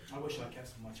 So I wish I kept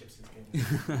some of my chips this game.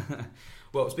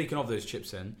 Well, speaking of those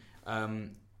chips, then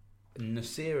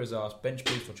Nasir has asked bench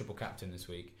boost or triple captain this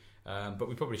week, but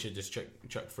we probably should just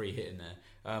chuck free hit in there.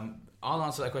 I'll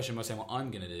answer that question by saying what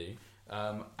I'm going to do.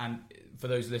 And for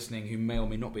those listening who may or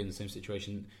may not be in the same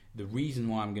situation, the reason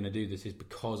why I'm going to do this is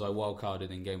because I wildcarded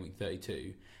in game week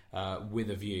 32 with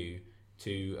a view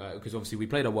to because obviously we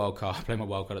played our wildcard. I played my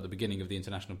wildcard at the beginning of the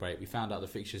international break. We found out the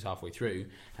fixtures halfway through,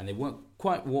 and they weren't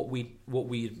quite what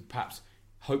we perhaps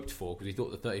hoped for, because we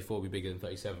thought the 34 would be bigger than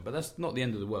 37, but that's not the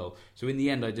end of the world. So in the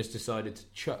end, I just decided to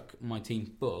chuck my team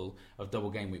full of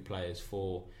double game week players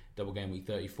for double game week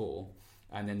 34.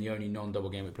 And then the only non-double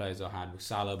game week players I had was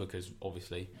Salah, because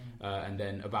obviously, and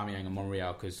then Aubameyang and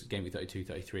Monreal, because game week 32,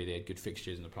 33, they had good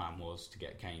fixtures, and the plan was to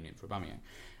get Kane in for Aubameyang.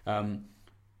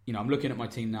 I'm looking at my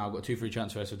team now. I've got 2 free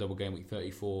transfers for double game week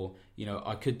 34.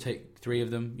 I could take 3 of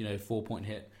them. 4-point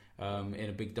hit in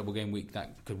a big double game week,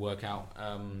 that could work out.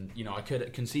 I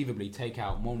could conceivably take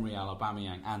out Monreal,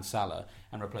 Aubameyang, and Salah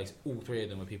and replace all 3 of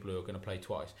them with people who are going to play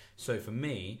twice. So for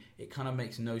me, it kind of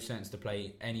makes no sense to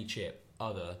play any chip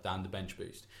other than the bench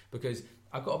boost, because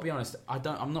I've got to be honest,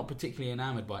 I'm not particularly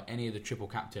enamoured by any of the triple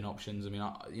captain options. I mean,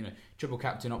 triple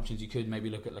captain options, you could maybe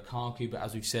look at Lukaku, but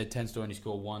as we've said, tends to only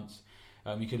score once.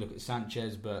 You could look at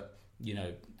Sanchez, but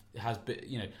I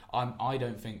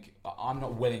don't think, I'm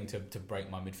not willing to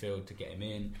break my midfield to get him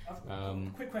in.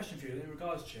 Quick question for you in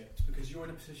regards to chips, because you're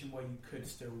in a position where you could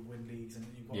still win leagues, and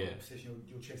you've got a position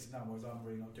you're chasing now, whereas I'm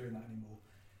really not doing that anymore.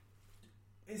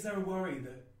 Is there a worry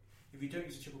that if you don't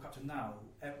use a triple captain now,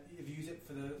 if you use it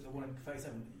for the one in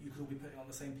 37, you could all be putting on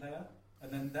the same player? And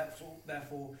then therefore,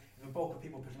 if a bulk of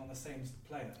people are putting on the same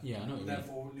player, I know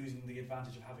therefore losing the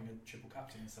advantage of having a triple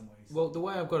captain in some ways. Well, the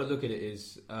way I've got to look at it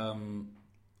is, I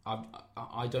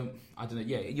don't know.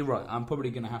 Yeah, you're right. I'm probably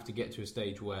going to have to get to a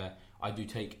stage where I do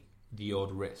take the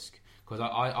odd risk, because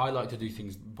I like to do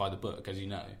things by the book, as you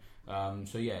know.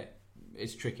 So yeah,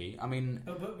 it's tricky. I mean,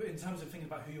 but in terms of thinking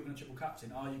about who you're going to triple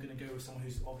captain, are you going to go with someone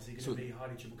who's obviously going to be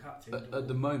highly triple captain? At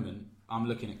the moment, I'm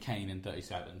looking at Kane in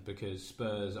 37, because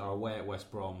Spurs are away at West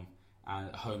Brom and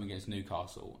at home against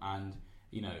Newcastle, and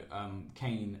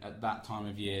Kane at that time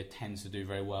of year tends to do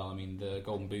very well. I mean, the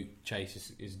Golden Boot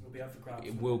chase will be up for grabs.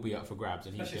 It will be up for grabs,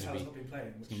 and he's going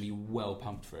to be well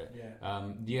pumped for it. Yeah.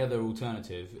 The other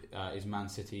alternative is Man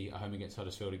City at home against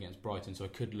Huddersfield against Brighton. So I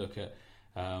could look at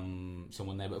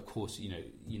someone there, but of course,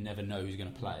 you never know who's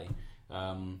going to play.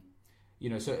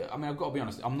 So I mean, I've got to be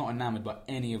honest. I'm not enamoured by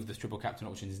any of the triple captain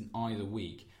options in either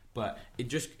week. But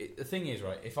the thing is,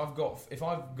 right? If I've gone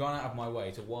out of my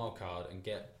way to wildcard and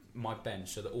get my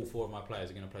bench so that all 4 of my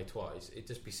players are going to play twice, it'd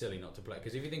just be silly not to play.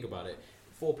 Because if you think about it,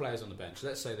 4 players on the bench.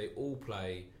 Let's say they all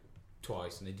play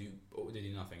twice and they do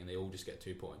nothing, and they all just get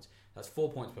 2 points. That's 4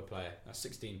 points per player. That's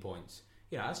 16 points.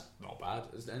 That's not bad.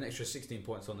 There's an extra 16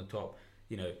 points on the top.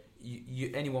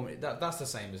 That's the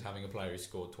same as having a player who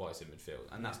scored twice in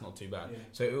midfield, and that's not too bad. Yeah.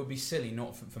 So it would be silly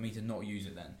not for me to not use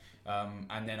it then.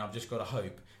 And then I've just got to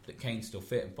hope that Kane's still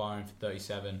fit and firing for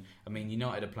 37. I mean,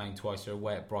 United are playing twice. They're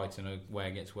away at Brighton, away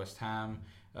against West Ham.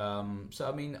 So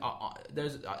I mean,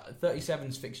 there's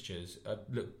 37's fixtures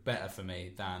look better for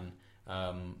me than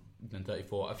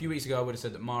 34. A few weeks ago, I would have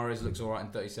said that Mahrez looks all right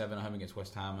in 37 at home against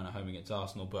West Ham and at home against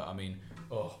Arsenal. But I mean,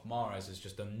 Mahrez has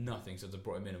just done nothing since I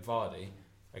brought him in, and Vardy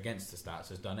against the stats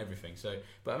has done everything. So,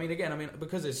 but I mean, again,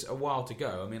 because it's a while to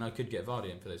go, I mean, I could get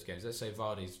Vardy in for those games. Let's say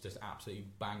Vardy's just absolutely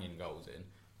banging goals in,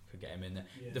 could get him in there.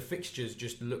 Yeah. The fixtures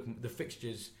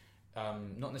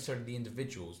not necessarily the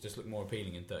individuals, just look more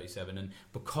appealing in 37. And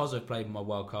because I've played my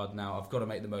wild card now, I've got to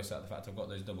make the most out of the fact I've got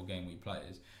those double game week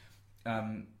players.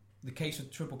 The case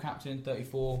with triple captain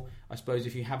 34, I suppose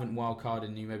if you haven't wildcarded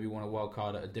and you maybe want to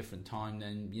wildcard at a different time,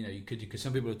 then you could, because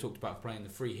some people have talked about playing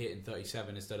the free hit in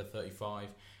 37 instead of 35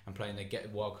 and playing the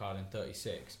get wildcard in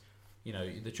 36.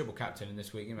 The triple captain in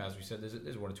this week, as we said,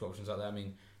 there's 1 or 2 options out there. I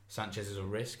mean, Sanchez is a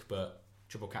risk, but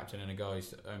triple captain and a guy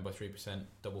who's owned by 3%,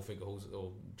 double figure hauls,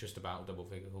 or just about double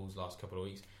figure hauls last couple of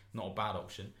weeks, not a bad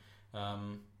option.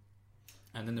 And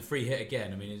then the free hit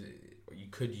again, I mean, you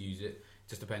could use it.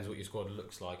 Just depends what your squad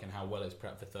looks like and how well it's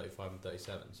prepped for 35 and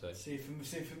 37. So see for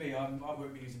me, I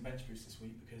won't be using bench boost this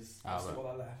week because I've still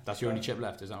got that left. That's your only chip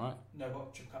left, is that right? No, I've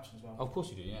got triple captain as well. Oh, of course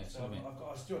you do, yeah. So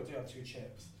I still do have 2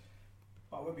 chips,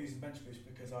 but I won't be using bench boost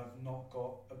because I've not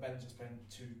got a bench that's playing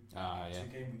 2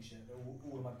 game weeks yet.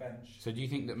 All of my bench. So do you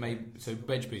think that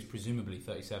bench boost presumably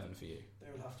 37 for you?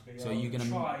 There will have to be. So you're going to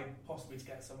try possibly to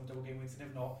get some double game weeks, and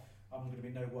if not, I'm going to be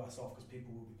no worse off because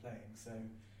people will be playing. So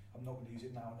I'm not going to use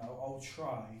it now. No, I'll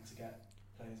try to get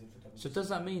players in for doubles. So does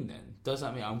that mean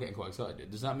I'm getting quite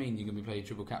excited? Does that mean you're going to be playing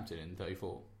triple captain in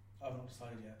 34? I've not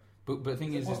decided yet. But the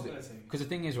thing is possibility. because the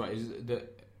thing is, right, is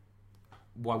that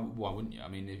why wouldn't you? I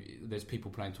mean, if there's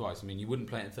people playing twice. I mean, you wouldn't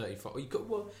play it in 35.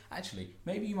 Well, actually,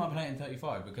 maybe you might play it in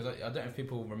 35 because I don't know if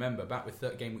people remember back with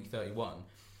game week 31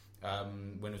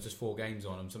 when it was just 4 games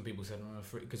on, and some people said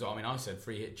because I said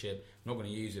free hit chip. I'm not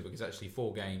going to use it because actually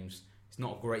 4 games. It's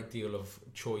not a great deal of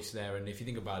choice there, and if you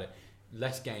think about it,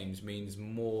 less games means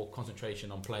more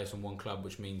concentration on players from one club,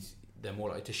 which means they're more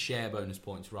likely to share bonus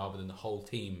points rather than the whole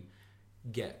team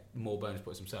get more bonus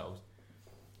points themselves.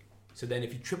 So then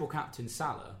if you triple captain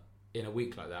Salah in a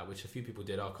week like that, which a few people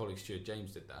did, our colleague Stuart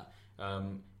James did that,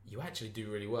 you actually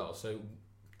do really well. So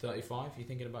 35, you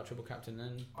thinking about triple captain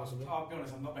then possibly? I'll be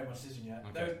honest, I've not made my decision yet.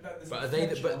 Okay.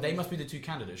 But they must be the 2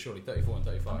 candidates, surely, 34 and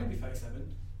 35. Maybe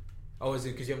 37. Oh, is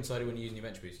it because you haven't decided when you're using your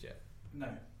bench boost yet? No.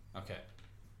 Okay.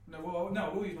 No,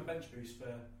 we'll use my bench boost for...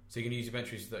 So you're going to use your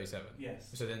bench boost for 37? Yes.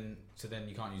 So then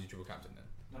you can't use a triple captain then?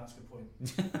 No, that's a good point.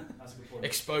 That's a good point.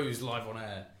 Exposed live on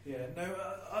air. Yeah, no,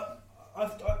 I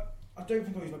don't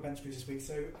think I'll use my bench boost this week,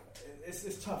 so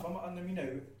it's tough. And you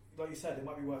know, like you said, it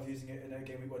might be worth using it in a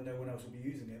game week when no one else will be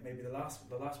using it. Maybe the last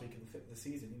week of the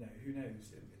season, you know, who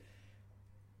knows?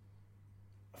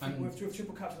 I think with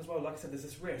triple captain as well, like I said, there's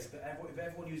this risk that if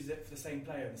everyone uses it for the same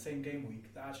player in the same game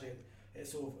week, that actually it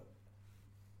sort of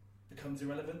becomes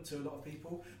irrelevant to a lot of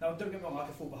people. Now, don't get me wrong, I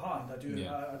can fall behind. I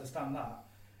understand that.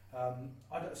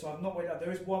 So I'm not waiting.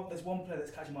 There's one player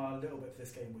that's catching my eye a little bit for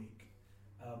this game week.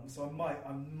 So I might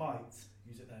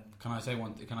use it then. Can I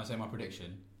say my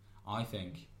prediction? I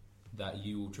think that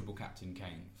you will triple captain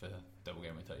Kane for double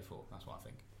game week 34. That's what I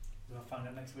think. We'll find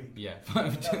out next week. Yeah.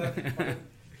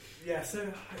 Yeah.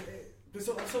 So. But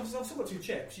so I've still got 2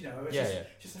 chips, you know. It's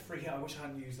just a free hit. I wish I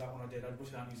hadn't used that when I did. I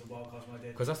wish I hadn't used the wild cards when I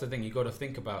did. Because that's the thing, you've got to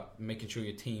think about making sure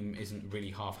your team isn't really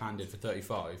half-handed for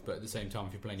 35, but at the same time,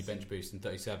 if you're playing your bench boost in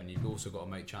 37, you've also got to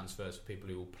make transfers for people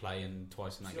who will play in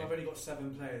twice in that game. I've only got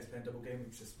 7 players playing double game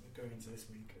weeks going into this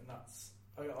week, and that's...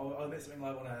 I'll admit something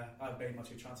like when I've made my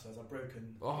 2 transfers, I've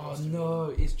broken... Oh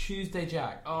no, it's Tuesday,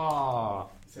 Jack. Oh,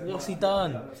 so what's he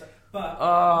done? But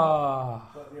I've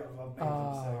made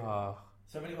them,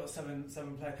 so I've only got seven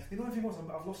players. The annoying thing was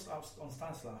I've lost out on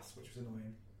Stanislas, which was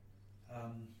annoying.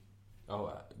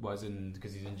 Was in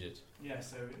because he's injured. Yeah,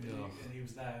 so he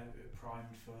was there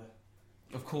primed for.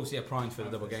 Of course, primed for the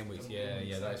double game weeks. Yeah,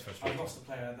 that is frustrating. I lost a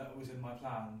player that was in my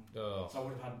plan, so I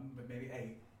would have had maybe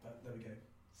 8, but there we go.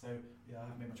 So I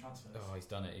haven't made my transfers. Oh, he's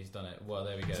done it. Well,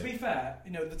 there we go. To be fair,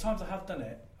 you know, the times I have done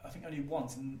it, I think only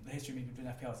once in the history of me doing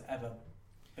FPL has ever.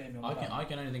 I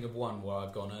can only think of one where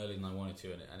I've gone earlier than I wanted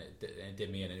to, and it did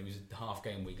me in. And it was the half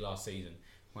game week last season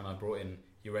when I brought in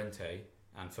Llorente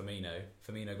and Firmino.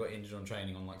 Firmino got injured on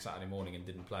training on Saturday morning and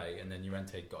didn't play, and then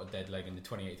Llorente got a dead leg in the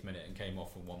 28th minute and came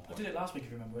off at one point. I did it last week,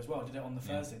 if you remember, as well. I did it on the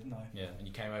Thursday, didn't I? Yeah, and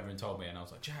you came over and told me, and I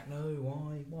was like, Jack, no,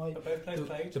 why? But both players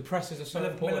played. The presses are so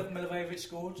important. Milivojevic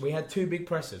scored. We had 2 big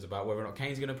presses about whether or not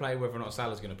Kane's going to play, whether or not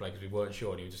Salah's going to play, because we weren't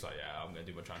sure, and he was just like, yeah, I'm going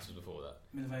to do my transfers before that.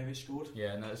 Milivojevic scored.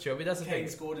 Yeah, no, that's true. I mean, that's the thing. Kane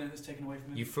scored and it's taken away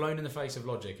from him. You've flown in the face of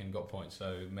logic and got points,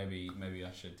 so maybe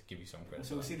I should give you some credit.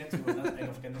 So we'll see next week when that's paid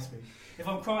off again this week. If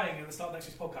I'm crying at the start of next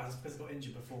week's podcast, it's because I got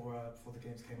injured before the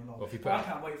games came along. Well, I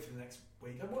can't wait for the next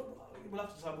week. We'll have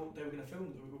to decide what day we're going to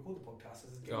record the podcast.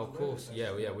 Of course,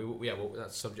 well,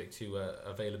 that's subject to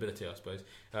availability, I suppose.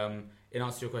 In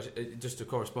answer to your question, just to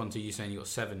correspond to you saying you got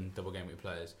 7 double game week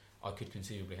players, I could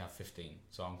conceivably have 15.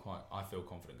 So I feel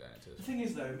confident going into this. The thing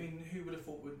is, though, I mean, who would have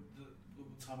thought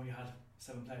the time when you had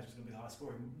 7 players was going to be the highest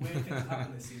scoring? Weird things have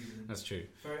happened this season. That's true.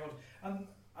 Very odd.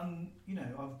 And you know,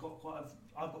 I've got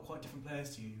quite different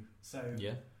players to you. So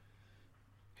yeah.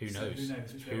 Who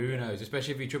knows?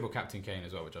 Especially if you triple captain Kane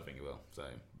as well, which I think you will. So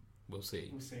we'll see.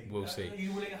 We'll see. Are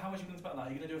you willing? How much are you going to bet on that?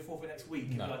 Are you going to do a forfeit next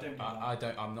week? No, I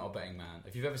don't. I'm not a betting man.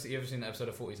 If you ever seen that episode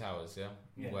of 40 Towers,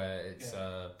 where it's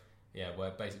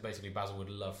where basically Basil would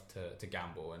love to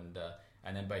gamble,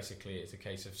 and then basically it's a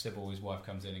case of Sybil, his wife,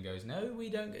 comes in and goes, "No, we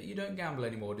don't. You don't gamble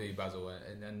anymore, do you, Basil?"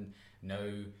 And then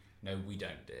no, we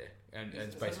don't, dear. And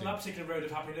it's basically that particular road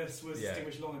of happiness was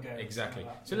extinguished long ago. Exactly.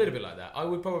 It's a little bit like that. I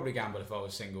would probably gamble if I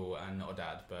was single and not a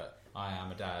dad, but I am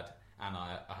a dad and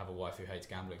I have a wife who hates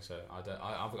gambling. So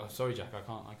I'm sorry, Jack. I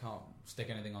can't stick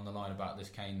anything on the line about this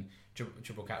Kane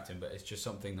triple captain, but it's just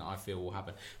something that I feel will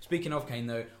happen. Speaking of Kane,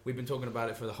 though, we've been talking about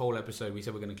it for the whole episode. We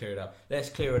said we're going to clear it up. Let's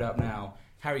clear it up now.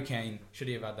 Harry Kane, should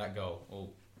he have had that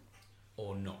goal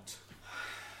or not?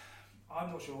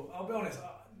 I'm not sure. I'll be honest.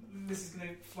 This is going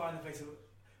to fly in the face of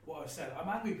what I've said. I'm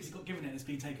angry because he got given it and it's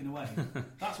been taken away.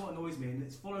 That's what annoys me, and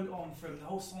it's followed on from the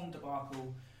whole Son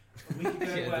debacle, a week ago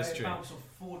Yeah, where that's it true. bounced off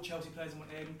 4 Chelsea players and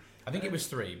went in. I think it was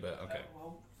 3, but okay.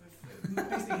 Well,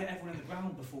 basically hit everyone in the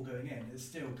ground before going in. It's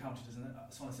still counted as an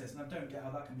assist, and I don't get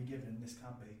how that can be given. This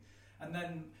can't be. And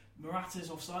then Morata's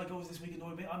offside goals this week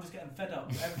annoyed me. I'm just getting fed up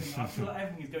with everything. I feel like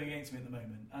everything is going against me at the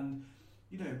moment. And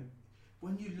you know,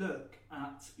 when you look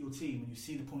at your team and you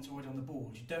see the points already on the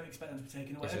board, you don't expect them to be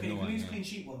taken away. It's Okay, you annoying, lose yeah. clean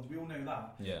sheet ones. We all know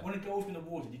that. Yeah. When a goal's been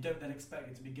awarded, you don't then expect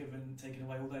it to be taken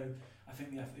away. Although I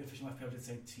think the official FPL did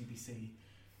say TBC,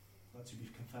 that to be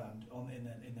confirmed in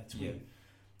their tweet. Yeah.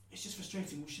 It's just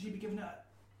frustrating. Should he be given a?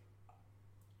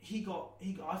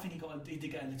 I think he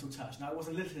did get a little touch. Now it was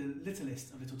a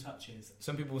littlest of little touches.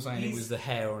 Some people were saying it was the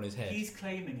hair on his head. He's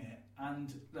claiming it,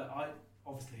 and look, I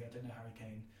don't know Harry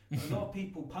Kane. But a lot of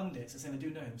people, pundits, are saying they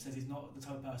do know him. Says he's not the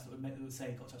type of person that would say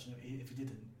he got touched on it if he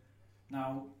didn't.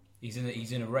 Now he's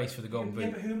in a race for the golden boot. Yeah,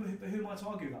 but who am I to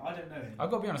argue that? I don't know him. I've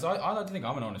got to be honest. I like to think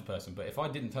I'm an honest person, but if I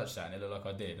didn't touch that and it looked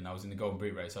like I did, and I was in the golden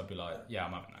boot race, I'd be like, yeah,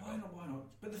 I'm having that. Why not?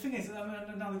 But the thing is,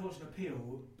 now they've launched an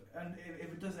appeal, and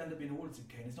if it does end up being awarded to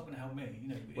Kane, it's not going to help me. You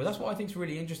know. Well, that's what I think is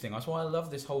really interesting. That's why I love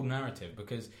this whole narrative,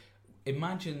 because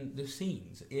imagine the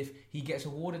scenes if he gets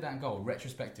awarded that goal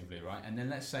retrospectively, right? And then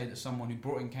let's say that someone who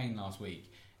brought in Kane last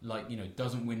week,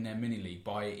 doesn't win their mini league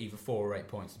by either 4 or 8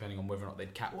 points, depending on whether or not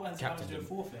they'd captained him.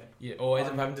 Forfeit. Yeah, or ends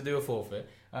up having to do a forfeit.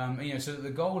 So that the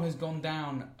goal has gone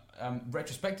down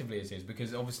retrospectively as is,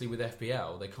 because obviously with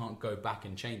FPL they can't go back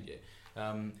and change it.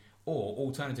 Or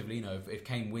alternatively, if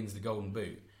Kane wins the golden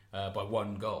boot by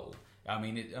 1 goal.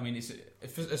 It's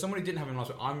if someone who didn't have him last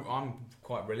week, I'm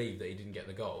quite relieved that he didn't get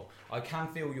the goal. I can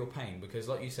feel your pain because,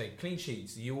 like you say, clean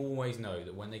sheets, you always know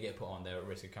that when they get put on, they're at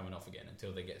risk of coming off again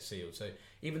until they get sealed. So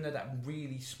even though that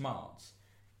really smarts,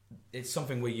 it's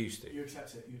something we're used to. You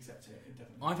accept it. Definitely.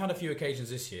 I've had a few occasions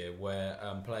this year where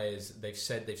players, they've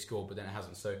said they've scored, but then it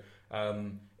hasn't. So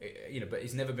but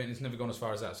it's never gone as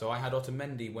far as that. So I had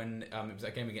Otamendi when it was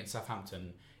that game against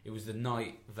Southampton. It was the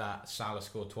night that Salah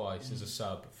scored twice as a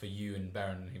sub for you and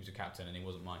Barron. He was a captain and he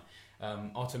wasn't mine.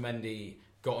 Otamendi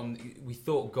got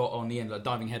on the end, like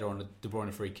diving header on a De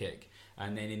Bruyne free kick,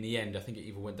 and then in the end I think it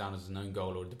either went down as an own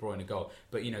goal or a De Bruyne goal,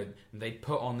 but they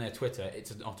put on their Twitter it's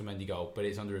an Otamendi goal but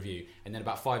it's under review, and then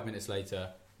about 5 minutes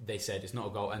later they said it's not a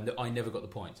goal, and I never got the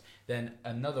points. Then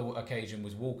another occasion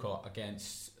was Walcott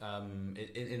against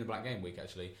in the Black Game week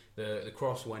actually. The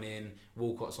cross went in,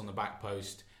 Walcott's on the back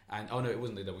post, and it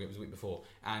wasn't the double game, it was the week before,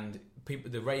 and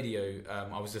the radio,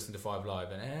 I was listening to 5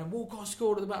 Live, and Walcott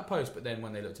scored at the back post, but then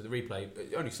when they looked at the replay,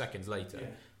 only seconds later,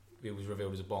 it was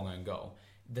revealed as a bong own goal.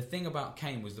 The thing about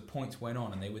Kane was the points went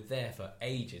on, and they were there for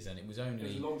ages, and it was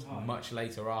only much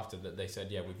later after that they said,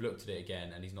 yeah, we've looked at it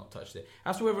again, and he's not touched it.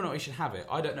 As to whether or not he should have it,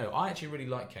 I don't know. I actually really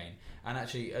like Kane, and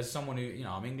actually, as someone who,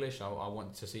 I'm English, I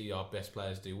want to see our best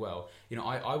players do well.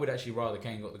 I would actually rather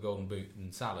Kane got the golden boot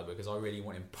than Salah, because I really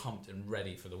want him pumped and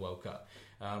ready for the World Cup.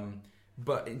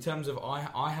 But in terms of,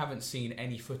 I haven't seen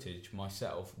any footage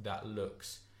myself that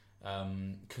looks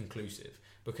conclusive,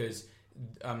 because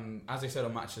as I said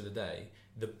on Match of the Day,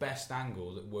 the best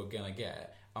angle that we're going to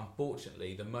get,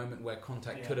 unfortunately, the moment where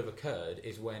contact could have occurred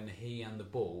is when he and the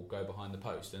ball go behind the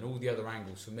post, and all the other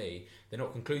angles for me, they're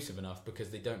not conclusive enough because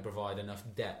they don't provide enough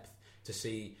depth to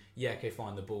see,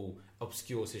 fine, the ball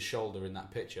obscures his shoulder in that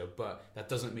picture, but that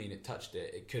doesn't mean it touched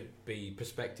it. It could be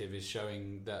perspective is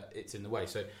showing that it's in the way.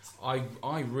 So I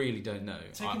really don't know.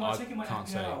 Taking my can't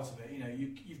say. out of it,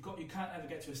 you can't ever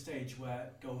get to a stage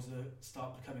where goals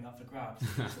start coming up for grabs.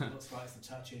 It looks like it's the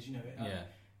touches,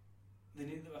 They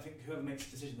need, I think whoever makes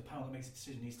the decision, the panel that makes the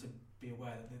decision, needs to be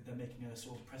aware that they're making a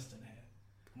sort of precedent here.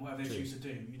 And whatever they choose to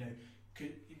do,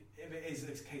 if it is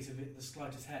a case of the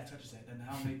slightest hair touches it, then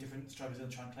how many different strikers are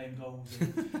going to try and claim goals?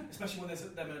 And especially when there's a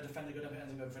defender going up and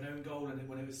ends up going for an own goal, and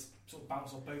when it was sort of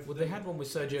bounced off both. Well, they had one with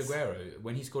Sergio Aguero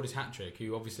when he scored his hat trick.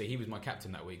 Who obviously he was my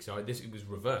captain that week, so it was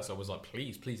reverse. I was like,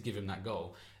 please give him that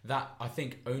goal. That I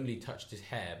think only touched his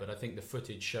hair, but I think the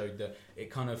footage showed that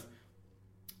it kind of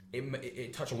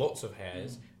it touched lots of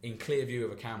hairs in clear view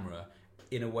of a camera,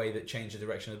 in a way that changed the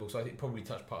direction of the ball. So I think it probably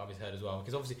touched part of his head as well.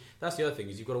 Because obviously, that's the other thing,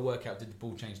 is you've got to work out, did the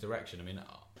ball change direction? I mean,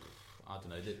 I don't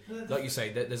know. Like you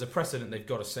say, there's a precedent they've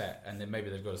got to set, and then maybe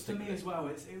they've got to stick to me with as well.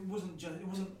 It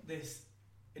wasn't this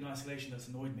in isolation that's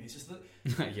annoyed me. It's just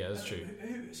that yeah, that's true.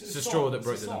 It's a straw that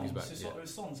broke the donkey's back. It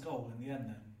was Son's goal in the end.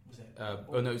 Then was it?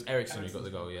 No, it was Eriksen who got the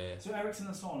goal. Yeah. So Eriksen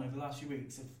and Son over the last few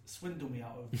weeks have swindled me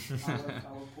out of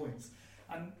our points,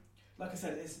 and like I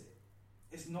said,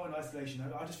 it's not in isolation.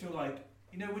 I just feel like,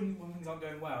 when things aren't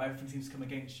going well, everything seems to come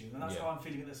against you, and that's how I'm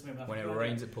feeling at this moment. When it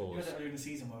rains, it pours. You had it earlier in the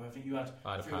season where I think you had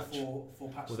 3 or 4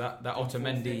 patches. Well, that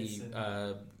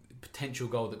Otamendi potential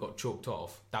goal that got chalked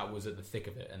off, that was at the thick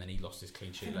of it, and then he lost his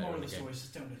clean sheet later in the game. Story is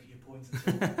just don't look at your points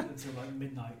until like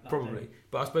midnight. Probably,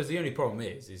 but I suppose the only problem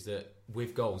is that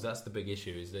with goals, that's the big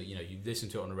issue. Is that you listen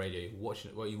to it on the radio, you watch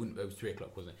it. Well, you wouldn't. It was 3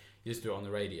 o'clock, wasn't it? You listen to it on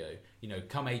the radio.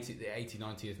 Come the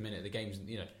 90th minute, the game's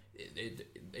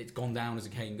it's gone down as a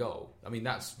Kane goal. I mean,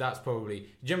 that's probably,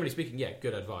 generally speaking,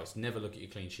 good advice. Never look at your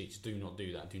clean sheets. Do not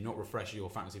do that. Do not refresh your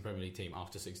fantasy Premier League team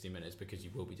after 60 minutes because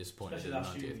you will be disappointed. Especially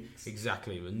last few weeks.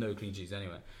 Exactly, with no clean sheets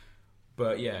anyway.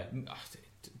 But yeah,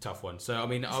 tough one. So I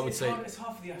mean, I would say it's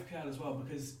hard for the FPL as well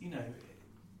because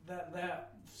they're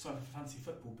sorry for fantasy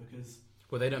football because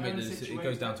they don't make it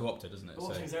goes down to Opta, doesn't it?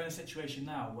 So they're in a situation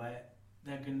now where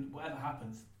whatever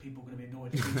happens, people are going to be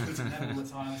annoyed. They're tweeting them all the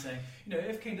time saying,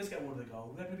 if Kane does get awarded the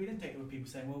goal, they're going to be inundated with people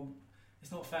saying, well,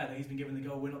 it's not fair that he's been given the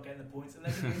goal, we're not getting the points, and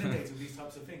they're going to be inundated with these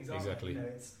types of things. Exactly.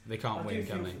 They can't win,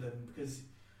 can they? For them because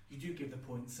you do give the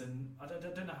points, and I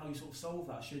don't know how you sort of solve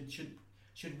that.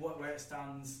 Should where it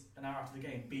stands an hour after the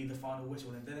game be the final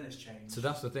whistle, and then it's changed? So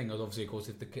that's the thing. Obviously, of course,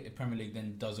 if the Premier League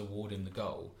then does award him the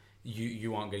goal,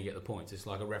 you aren't going to get the points. It's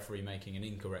like a referee making an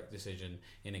incorrect decision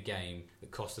in a game that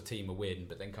costs the team a win,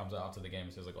 but then comes out after the game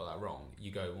and says, I got that wrong.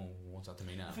 You go, well, what's that to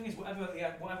me now? The thing is, whatever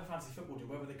fantasy football do,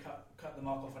 whether they cut the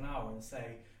mark off an hour and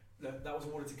say, look, that was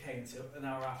awarded to Kane until an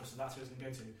hour after, so that's who it's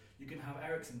going to go to. You can have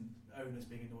Eriksen owners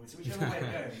being annoyed. So whichever way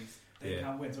it goes, they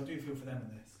can't win. So I do feel for them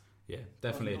in this. Yeah,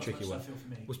 definitely a tricky one.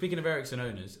 Well, speaking of Eriksen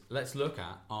owners, let's look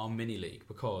at our mini league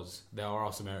because there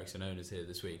are some Eriksen owners here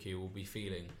this week who will be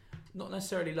feeling not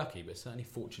necessarily lucky, but certainly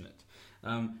fortunate.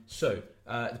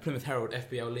 The Plymouth Herald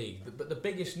FPL League. But the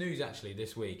biggest news actually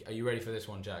this week. Are you ready for this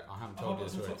one, Jack? I haven't told you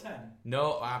this already. Top 10?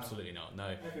 No, absolutely not.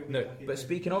 No. But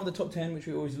speaking of the top 10, which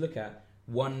we always look at,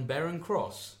 one Baron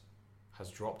Cross has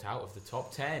dropped out of the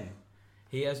top 10.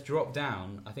 He has dropped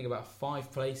down, I think, about 5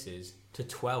 places to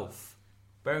 12th.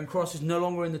 Baron Cross is no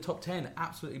longer in the top 10.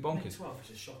 Absolutely bonkers. 12 is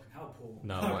just shocking. How poor.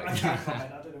 No, I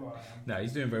don't know where I am. No,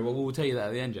 he's doing very well. We'll tell you that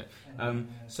at the end, Jack.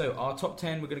 So our top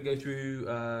 10, we're going to go through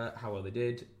how well they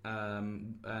did,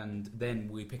 and then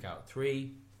we pick out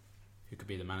 3 who could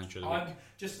be the manager of the week.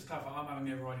 Just to clarify, I'm having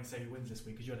the overriding say who wins this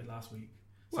week because you had it last week.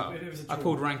 So well, if it was a draw, I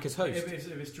pulled rank as host. If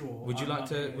it's draw, would you like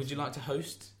to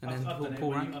host and then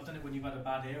pull rank? I've done it when you've had a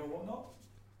bad ear or whatnot.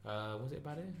 Was it a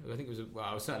bad ear? I think it was.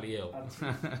 I was certainly ill.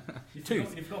 You've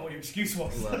forgotten what your excuse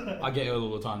was. Well, I get ill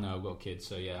all the time now. I've got kids,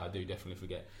 so yeah, I do definitely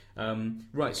forget.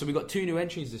 Right, so we've got 2 new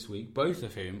entries this week, both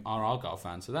of whom are Argyle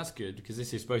fans, so that's good because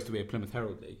this is supposed to be a Plymouth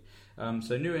Herald league.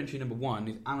 So new entry number 1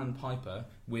 is Alan Piper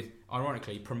with,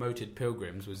 ironically, Promoted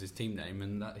Pilgrims was his team name,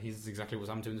 and he's exactly what's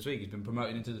happened to him this week. He's been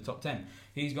promoted into the top 10.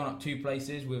 He's gone up 2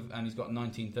 places and he's got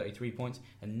 1933 points.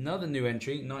 Another new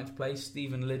entry, 9th place,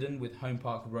 Stephen Liddon with Home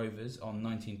Park Rovers on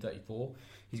 1934.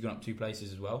 He's gone up 2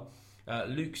 places as well.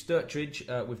 Luke Sturtridge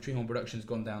with Treehorn Productions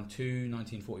gone down 2,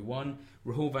 1941.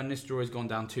 Rahul Van Nistelrooy has gone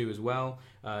down 2 as well.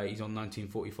 He's on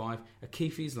 1945.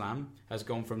 Akif Islam has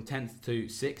gone from 10th to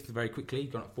 6th very quickly,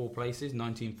 gone up 4 places,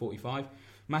 1945.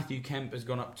 Matthew Kemp has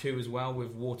gone up 2 as well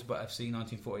with Waterbutt FC,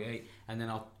 1948. And then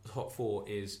our top 4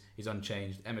 is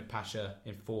unchanged. Ahmed Pasha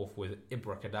in 4th with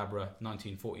Ibracadabra,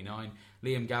 1949.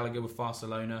 Liam Gallagher with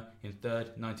Barcelona in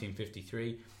 3rd,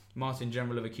 1953. Martin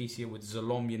General of Akisia with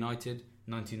Zalom United,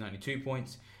 1992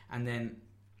 points. And then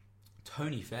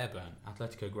Tony Fairburn,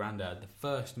 Atletico Grandad, the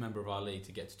first member of our league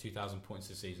to get to 2,000 points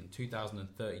this season,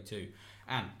 2,032.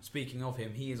 And speaking of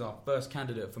him, he is our first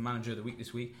candidate for Manager of the Week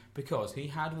this week because he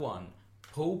had one.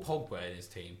 Paul Pogba in his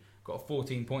team got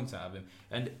 14 points out of him.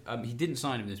 And he didn't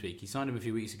sign him this week. He signed him a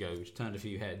few weeks ago, which turned a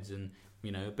few heads. And,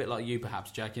 a bit like you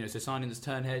perhaps, Jack. It's a signing that's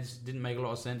turned heads. Didn't make a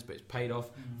lot of sense, but it's paid off.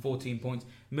 14 points.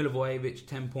 Milivojevic,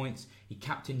 10 points. He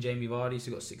captained Jamie Vardy,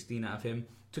 so got 16 out of him.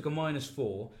 Took a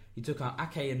 -4. He took out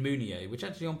Ake and Mounier, which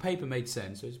actually on paper made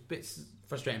sense. So it's a bit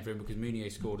frustrating for him because Mounier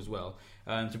scored as well.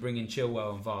 To bring in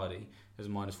Chilwell and Vardy as a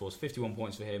 -4. 51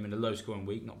 points for him in a low-scoring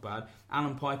week, not bad.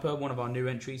 Alan Piper, one of our new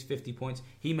entries, 50 points.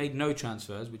 He made no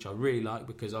transfers, which I really like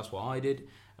because that's what I did.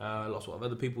 Lots of what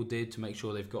other people did to make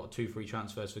sure they've got 2 free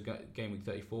transfers for game week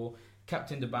 34.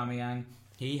 Captain Aubameyang,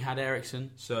 he had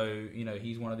Eriksen, so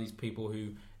he's one of these people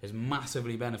who has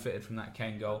massively benefited from that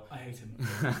Kane goal. I hate him.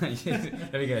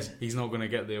 There he goes. He's not going to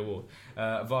get the award.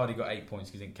 Vardy got 8 points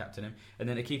because he didn't captain him. And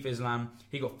then Akif Islam,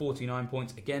 he got 49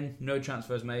 points. Again, no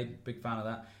transfers made. Big fan of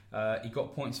that. He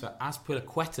got points for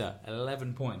Azpilicueta,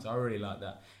 11 points. I really like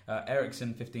that.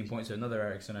 Eriksen, 15 points. So another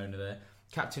Eriksen owner there.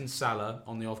 Captain Salah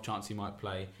on the off chance he might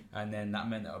play. And then that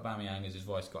meant that Aubameyang, as his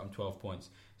voice, got him 12 points.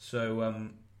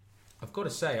 So I've got to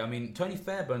say, Tony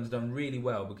Fairburn's done really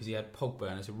well because he had Pogba,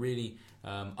 and it's a really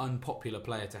unpopular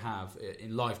player to have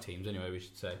in live teams anyway, we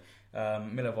should say.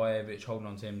 Milivojevic holding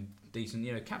on to him decent.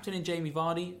 You know, captaining Jamie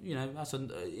Vardy, you know, that's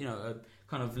a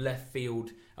kind of left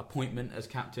field appointment as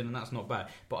captain, and that's not bad.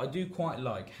 But I do quite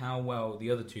like how well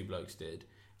the other two blokes did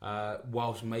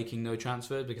whilst making no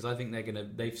transfers, because I think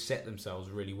they've set themselves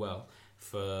really well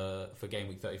for game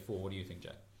week 34. What do you think,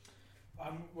 Jack?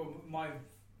 Well, my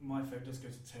favourite does go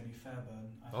to Tony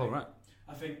Fairburn.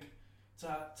 I think to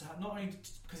not only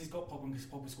because he's got Pogba, because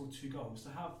Pogba scored 2 goals, to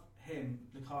have him,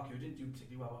 Lukaku, who didn't do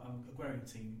particularly well, Aguero in the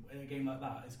team in a game like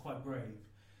that is quite brave.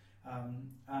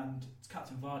 And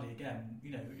Captain Vardy again,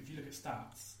 you know, if you look at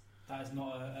stats, that is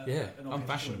not an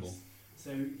unfashionable choice.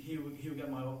 So he will get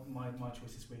my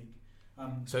choice this week.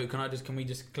 So can we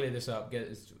just clear this up? Get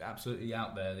it absolutely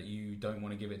out there that you don't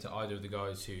want to give it to either of the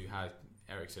guys who had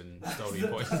Eriksen stole your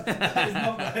points.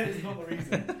 That is not the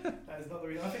reason. That is not the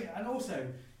reason. I think, and also,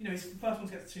 you know, he's the first one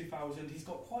to get to 2,000. He's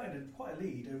got quite a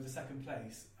lead over the second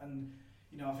place, and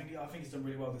you know, I think he's done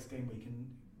really well this game week.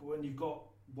 And when you've got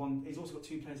one, he's also got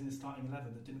 2 players in his starting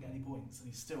 11 that didn't get any points, and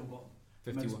he's still got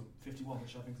 51,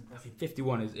 which I think is impressive.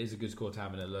 51 is a good score to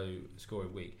have in a low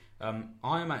scoring week. I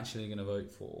am actually going to vote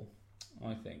for,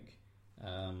 I think.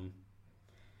 I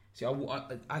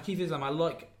keep this. I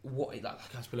like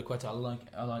Azpilicueta.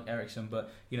 I like Eriksen, but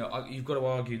you know, you've got to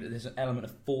argue that there's an element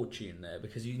of fortune there,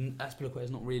 because Azpilicueta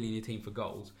is not really in your team for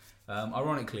goals.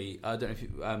 Ironically, I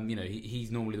don't know if he's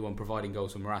normally the one providing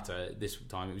goals for Morata. This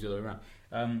time it was the other way around.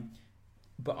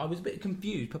 But I was a bit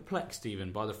confused, perplexed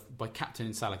even by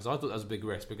captaining Salah, because I thought that was a big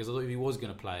risk, because I thought if he was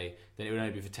going to play, then it would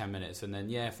only be for 10 minutes, and then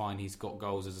fine, he's got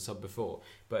goals as a sub before.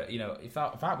 But you know, if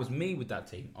that was me with that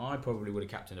team, I probably would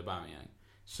have captained Aubameyang.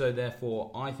 So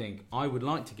therefore, I think I would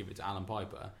like to give it to Alan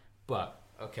Piper. But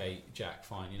okay, Jack,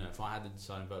 fine. You know, if I had the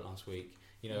deciding vote last week,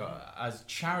 you know, as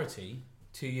charity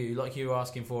to you, like you were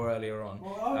asking for earlier on.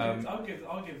 Well, I'll give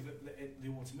the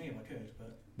award to me if I could,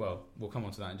 but. Well, we'll come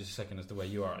on to that in just a second as to where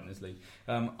you are in this league.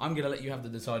 I'm going to let you have the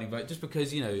deciding vote, just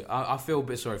because, you know, I feel a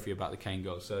bit sorry for you about the Kane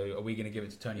goal. So are we going to give it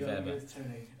to Tony Fairburn,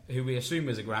 who we assume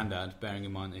is a granddad, bearing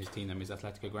in mind that his team name is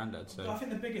Atletico Grandad? So I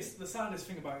think the saddest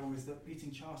thing about it all is that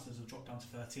beating Charters have dropped down to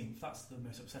 13th. That's the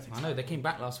most upsetting. I know, they came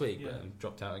back last week, but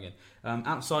dropped out again.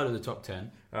 Outside of the top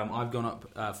 10, I've gone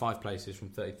up 5 places from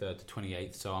 33rd to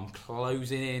 28th, so I'm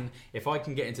closing in. If I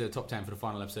can get into the top 10 for the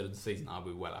final episode of the season, I'll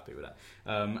be well happy with that.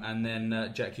 And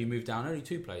then, Jack, you moved down only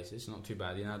 2 places, not too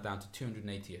bad. You're now down to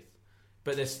 280th.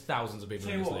 But there's thousands of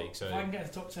people in this league. So if I can get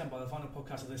into top 10 by the final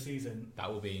podcast of the season,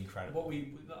 that will be incredible.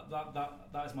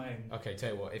 That is my aim. Okay,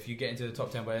 tell you what, if you get into the top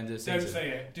 10 by the end of the season, don't say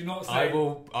it. Do not say it.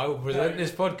 I will present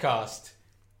this podcast.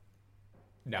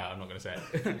 No, I'm not going to say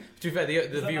it. To be fair,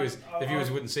 the viewers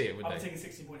wouldn't see it, would they? I'm taking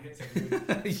 16-point hits every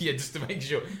week. Yeah, just to make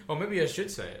sure. Or maybe I should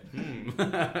say it.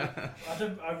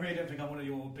 I really don't think I'm one of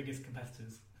your biggest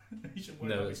competitors. You shouldn't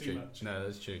worry about me too much. No,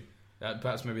 that's true.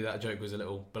 Perhaps maybe that joke was a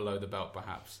little below the belt,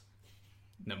 perhaps.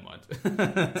 Never mind.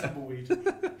 Tumbleweed.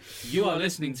 You are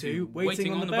listening to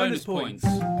Waiting on the Bonus Points.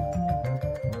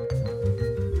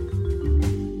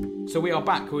 So we are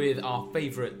back with our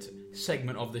favourite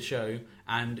segment of the show,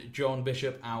 and John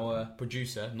Bishop, our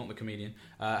producer, not the comedian,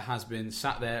 has been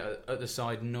sat there at the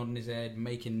side, nodding his head,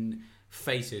 making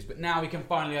faces. But now he can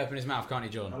finally open his mouth, can't he,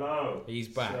 John? Hello. He's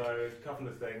back. So, a couple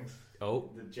of things.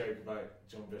 Oh. The joke about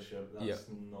John Bishop, that's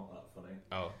not that funny.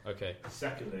 Oh, okay.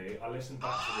 Secondly, I listened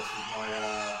back to this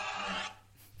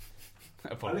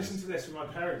with I listened to this with my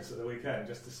parents at the weekend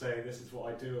just to say this is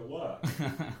what I do at work.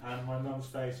 And my mum's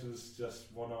face was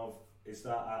just one of, is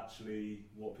that actually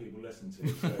what people listen to?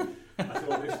 So I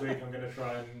thought this week I'm going to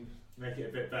try and make it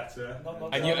a bit better. Not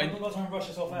trying to rush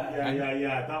us off air.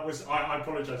 Yeah. That was. I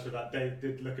apologise for that. Dave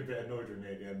did look a bit annoyed with me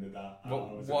at the end of that. I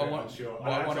was a bit unsure.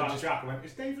 I had to ask Jack. I went,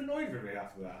 is Dave annoyed with me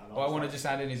after that? What I want to just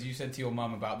add in is you said to your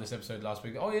mum about this episode last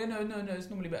week. Oh yeah, no, it's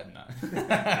normally better than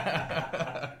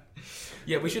that.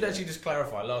 Yeah, we should actually just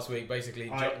clarify. Last week,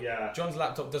 basically, John's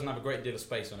laptop doesn't have a great deal of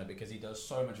space on it because he does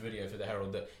so much video for the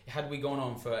Herald that had we gone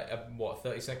on for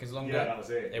 30 seconds longer, that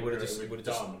was it. It would have just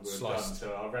sliced.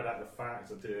 So I read out the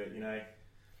facts. I did it. You know,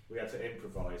 we had to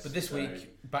improvise. But this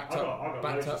week, backed up.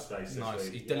 Nice.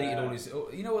 He deleted all his.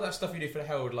 You know all that stuff you do for the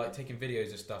Herald, like taking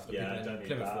videos of stuff that people in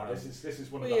Plymouth want. This is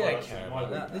one of the highlights of my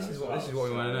week. This is what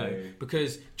we want to know,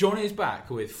 because John is back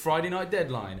with Friday Night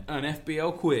Deadline, an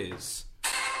FBL quiz.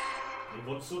 He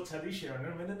once saw Teddy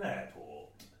Sheringham in an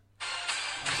airport.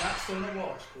 And Jack's still on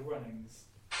watch for Runnings.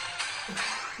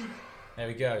 There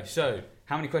we go. So,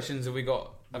 How many questions have we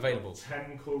got available?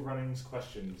 10 Cool Runnings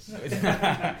questions.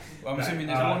 Well, I'm assuming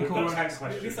there's one we've Cool got 10 Runnings,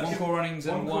 questions. one Cool Runnings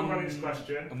and Cool Runnings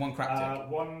question. and one Craptic.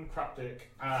 One Craptic,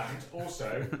 and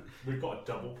also we've got a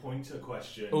double pointer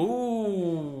question.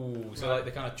 Ooh, so like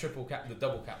the kind of the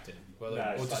double captain. Well, No,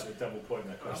 or it's just like the double pointer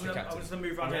I'm question. the going captain. to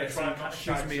move I'm around going here to so try you and can't not shoot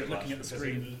shout me so at much looking at the because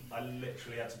screen. I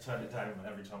literally had to turn it down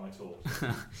every time I talked.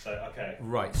 So, okay.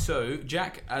 Right, so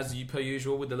Jack, as per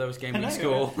usual, with the lowest game I know, week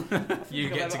score, you I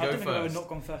get to go don't think I've first. not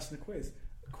gone first in the quiz.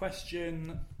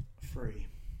 Question 3.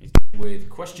 With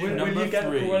question Will number you get a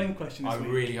 3. Cool Running question this I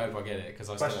week? really hope I get it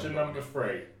because I still Question haven't got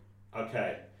number 3.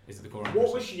 Okay. it. Is it the Cool Running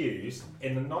What question? was used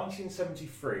in the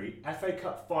 1973 FA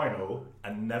Cup final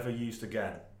and never used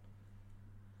again?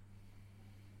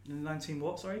 19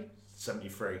 what, sorry?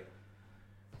 73.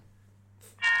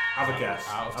 Have a guess.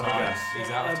 Out of Have a time. guess. He's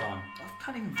out of time. I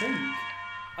can't even think.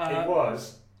 It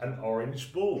was an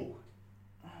orange ball.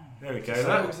 There we go. So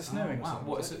That- was it snowing or Wow, something?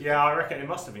 what was is it? it? yeah, I reckon it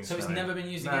must have been So it's snowing. never been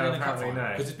used No, again in a cup apparently final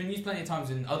no. because it's been used plenty of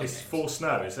times in other It's games. for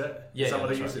snow, is it? Yeah, Is that yeah, what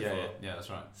they that's use right. it Yeah, for? yeah, that's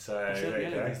right. So It's there you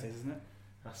yellow go. these days, isn't it?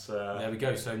 That's, There we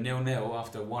go. So 0-0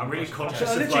 after one. I'm really question. conscious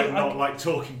I of literally- not like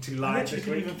talking too I loud literally this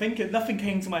couldn't week. even think it. Nothing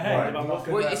came to my head Right, about what.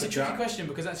 nothing. Well, That's it's a a tricky Jack. question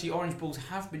because actually orange balls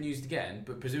have been used again,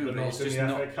 but presumably But not it's in just the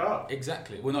not FA Cup.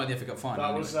 exactly. Well, not in the FA Cup final. That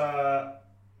anyway. was.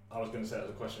 I was going to say that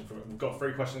was a question from. We've got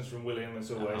 3 questions from William as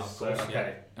always. Of So, course,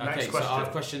 okay. yeah. Next Okay, so question. I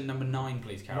have question number 9,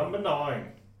 please, Carol. Number 9.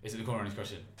 Is it the Cool Runnings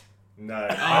question? No.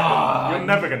 Ah, You're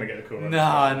never going to get a call. No,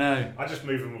 no. I just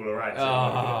move them all around.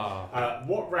 So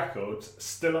what record,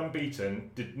 still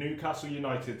unbeaten, did Newcastle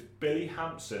United's Billy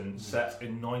Hampson set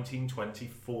in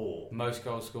 1924? Most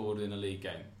goals scored in a league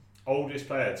game Oldest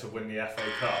player to win the FA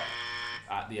Cup?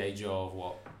 at the age of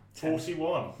what?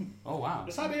 41. Oh wow.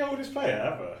 Is that the oldest player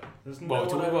ever? There's no Well,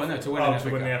 to one win- ever- well, no, to win oh, an to FA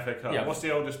win Cup. the FA Cup. Yeah. What's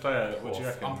the oldest player? What do you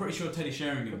reckon? I'm pretty sure Teddy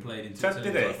Sheringham played in Ted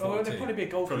did it? Oh, there'd probably be a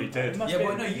goalkeeper. Probably did. It must Yeah, be,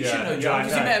 but no, you Yeah, should know, yeah, John, I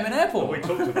because you know. met him in airport. We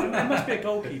talked about it that. must be a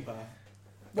goalkeeper.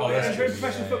 Oh, Well, that's in true.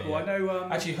 professional Yeah, football, yeah. I know.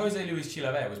 Actually, Jose Luis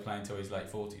Chilavert was playing until his late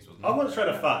 40s, wasn't he? I once read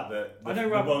a fact that I the, know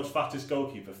the Rob- world's fattest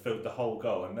goalkeeper filled the whole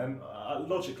goal, and then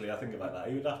logically, I think about that,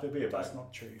 he would have to be about that's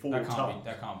not true. 4 that tons.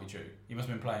 can't be true. He must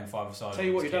have been playing 5-a-side. Tell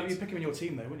you what, you'd pick him in your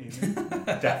team though, wouldn't you?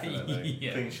 Definitely.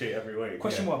 Yeah. Clean sheet every week.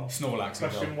 Question yeah. 1. Snorlax.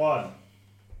 Question 1.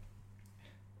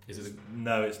 Is it?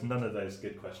 No, it's none of those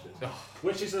good questions. Oh.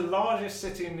 Which is the largest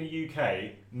city in the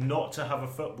UK not to have a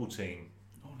football team?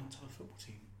 Oh, not to have a football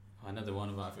team. Another one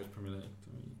about first Premier League.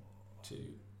 3, 2,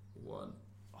 1.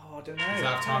 Oh, I don't know. Is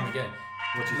that time again?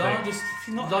 What do you think? Largest,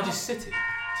 To not largest city.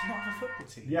 To not have a football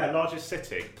team. Yeah, largest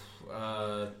city.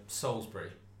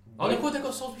 Salisbury. Oh, look what they've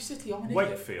got Salisbury City. I'm an idiot.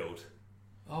 Wakefield.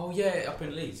 Oh yeah, up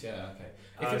in Leeds. Yeah, okay.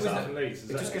 If it Is was, that in Leeds? Is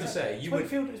I'm that- just going to say Is you would.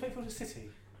 Wakefield a city?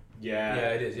 Yeah. Yeah,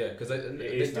 it is. Yeah, because they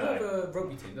is do now. have a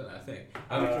rugby team, don't they? I think.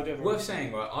 Wakefield do have a Worth rugby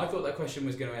saying, right? I thought that question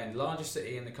was going to end largest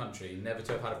city in the country, never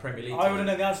to have had a Premier League. I team. would have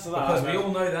known the answer to that. Because we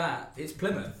all know that it's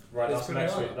Plymouth. Right, It's that's Premier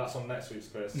next League. week. That's on next week's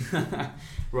quiz.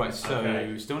 Right, so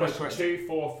Okay. still no Question correct. 2,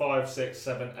 4, 5, 6,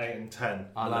 7, 8, and 10.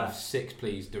 I'll have 6,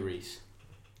 please, Doris.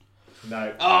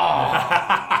 No. Oh!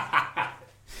 I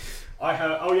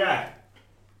have. Oh yeah.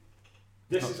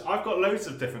 This is. I've got loads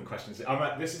of different questions.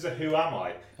 This is a who am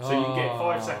I? So you get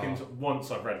 5 Oh. seconds once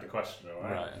I've read the question. All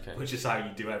right. Right, okay. Which is how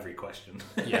you do every question.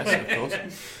 Yes, of course.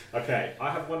 Okay. I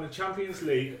have won the Champions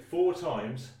League 4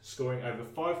 times, scoring over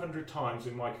 500 times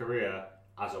in my career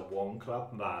as a one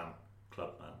club man.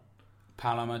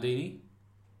 Paolo Maldini?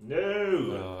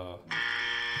 No.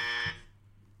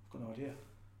 I've got no idea.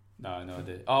 No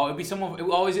idea. Oh, it'd be someone.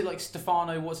 Oh, is it like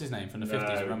Stefano? What's his name from the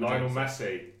 50s? No. Remember Lionel James?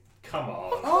 Messi. Come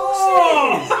on.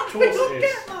 Oh! Of course it is.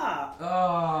 Get that!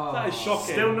 Oh, That is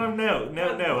shocking. Still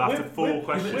no. After 4 we're-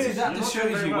 questions. This is that You're just not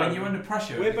doing shows very you well. when you're under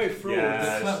pressure. We're both frauds.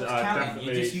 Yeah. the club's Yes, counting.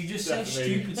 definitely, You just say definitely.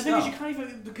 stupid The thing is, stuff. you can't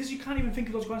even because you can't even think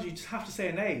of logical answers. You just have to say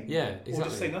a name. Yeah, exactly. Or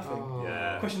just say nothing. Oh.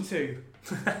 Yeah. Question 2.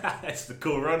 It's the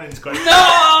Cool Runnings question.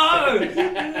 No!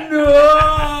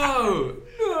 No!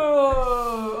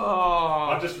 Oh.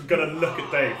 I'm just going to look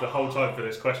at Dave the whole time for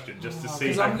this question just to see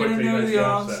Because how I'm going quickly to he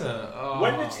know knows the the answer. Oh.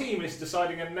 When the team is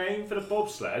deciding a name for the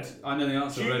bobsled, I know the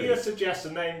answer Julia already. suggests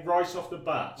a name right off the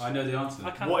bat. I know the answer.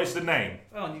 I can't. What is the name?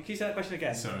 Oh, can you say that question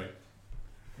again? Sorry.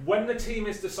 When the team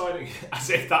is deciding, as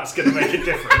if that's going to make a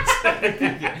difference.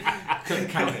 Couldn't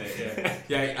count it, yeah.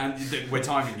 Yeah, and we're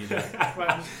timing you there.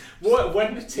 Right.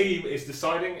 When the team is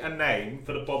deciding a name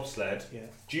for the bobsled, Yeah.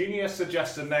 Junior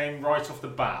suggests a name right off the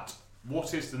bat.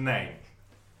 What is the name?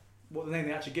 What the name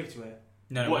they actually give to it?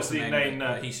 No, What's the name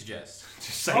that he suggests?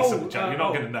 Just say Oh, something, Jack. You're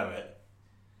not oh. going to know it.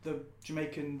 The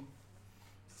Jamaican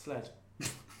sled.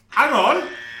 Hang on!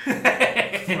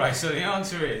 Right, so the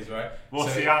answer is, right?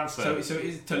 What's so, the answer? So it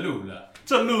is Tallulah.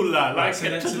 Tallulah, like so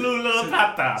then- Tallulah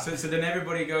Pata. So then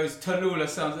everybody goes, Tallulah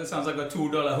sounds like a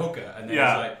 $2 hooker. And then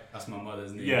Yeah. it's like, that's my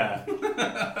mother's name. Yeah.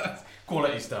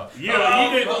 Quality stuff. You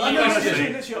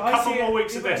honestly, literally, a I couple see more it-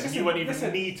 weeks of yeah, this and you won't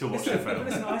even need to watch the film.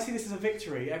 Listen, I see this as a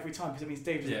victory every time because it means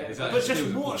David's Yeah, getting exactly. But just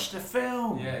Still the watch the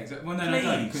film. Yeah, exactly. Well, no,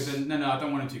 don't. Because no, I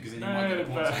don't want him to because then you might get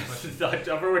the No, points. on the question. but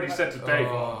I've already said to Dave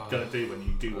what Oh. I'm going to do when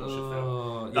you do watch the film.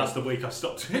 Oh, That's the week I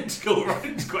stopped doing school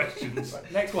writing questions.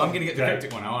 Next I'm one. going to get the Okay.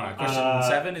 cryptic one now, aren't I? Question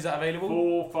 7, is that available?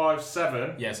 4, 5,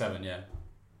 7. Yeah, 7, yeah.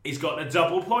 He's got a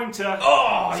double pointer.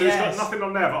 Oh, so yes. he's got nothing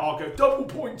on there, but I'll go double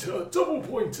pointer, double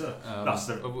pointer. That's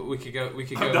the. We could go. No,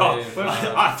 with,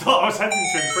 I thought I was hoping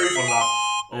to improve on that.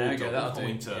 Oh, okay, double that'll do.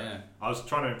 pointer. Yeah. I was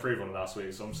trying to improve on last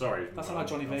week, so I'm sorry. That's like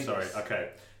Johnny I'm Vegas. sorry. Okay,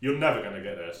 you're never going to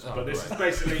get this, Oh, but this great.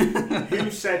 is basically who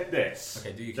said this.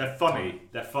 Okay, do you? They're funny.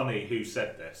 They're funny. Who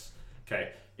said this?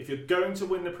 Okay, if you're going to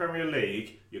win the Premier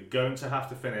League, you're going to have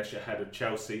to finish ahead of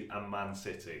Chelsea and Man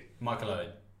City. Michael Owen.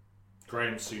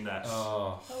 Graham Souness.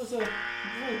 Oh. That was a.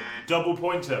 Double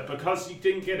pointer. Because you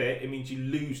didn't get it, it means you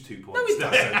lose 2 points. No, it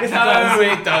doesn't. No,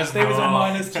 it does David's on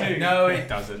not. -2. No, it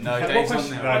doesn't. No, What Dave's on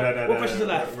question- there. No. What questions are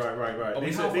left? Right. Oh,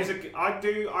 These we are, have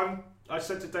these are, I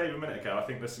said to Dave a minute ago, I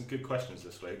think there's some good questions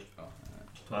this week.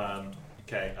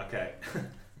 Okay.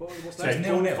 What's So left?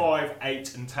 4, 0-0. 5,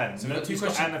 8 and 10. So we've got two Nobody's got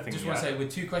questions. anything Just yet. want to say,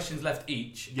 with 2 questions left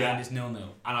each, Yeah. and it's 0-0.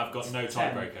 And I've got no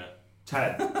 10. tiebreaker.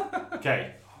 10.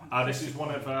 Okay. This is one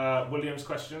of William's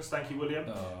questions. Thank you, William.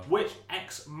 Oh. Which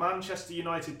ex-Manchester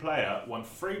United player won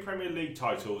 3 Premier League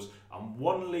titles and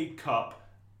 1 League Cup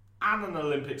and an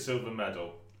Olympic silver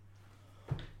medal?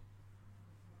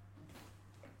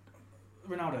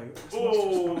 Ronaldo.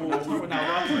 Oh. That's not Ronaldo.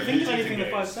 I couldn't think of anything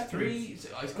in 5 seconds. 3.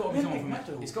 It's got to be someone from. Olympic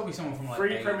medal. It's got to be someone from like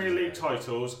 3 eight. Premier League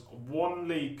titles, 1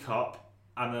 League Cup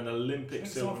and an Olympic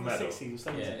silver Someone from the medal. 60s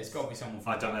or Yeah, 70s. it's got to be someone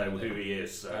from. I don't know who he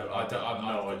is, so I don't. have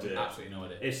no I've idea. Absolutely no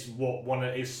idea. It's what one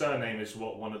of his surname is.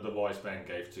 What one of the wise men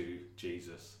gave to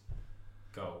Jesus.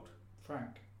 Gold.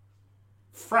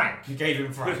 Frank. You gave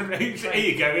him Frank. Here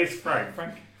you go. It's Frank.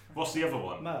 Frank What's the other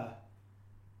one? Murr.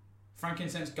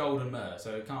 Frankincense, gold, and myrrh.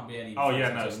 So it can't be any. Oh yeah,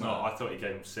 no, frankincense it's or not. myrrh. I thought he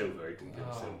gave him silver. He didn't give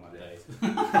him Oh silver. my days.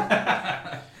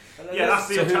 Yeah, that's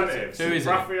the So who- alternative. so who is it?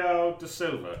 Rafael de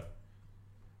Silva.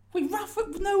 Wait, Rafa?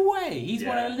 No way. He's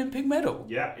won Yeah. an Olympic medal.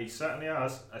 Yeah, he certainly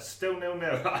has. Still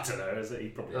 0-0. I don't know. Is it? He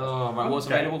probably has. Oh right. What's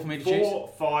Okay, available for me to choose? 4,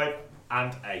 5,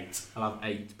 and 8. I'll have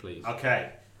 8, please.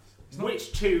 Okay.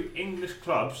 Which 2 English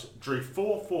clubs drew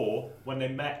 4-4 when they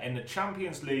met in the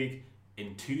Champions League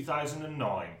in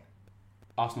 2009?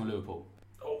 Arsenal, Liverpool.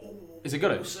 Oh, Is it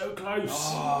good? so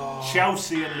close.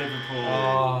 Chelsea and Liverpool.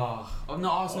 Oh,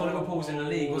 not Arsenal. Liverpool was in the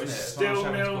league, wasn't it? It's As far as still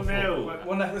Champions got 0-0.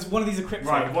 One of these are cryptic.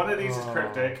 Right, one of these is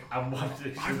cryptic, and one of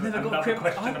these I've is never got another cryptic.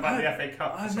 question about the FA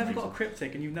Cup. for I've some never got a reason.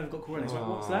 cryptic, and you've never got correlates. Right,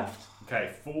 what's Oh. left?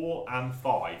 Okay, 4 and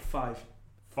 5. 5.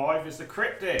 5 is the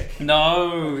cryptic.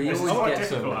 No, he This is always quite gets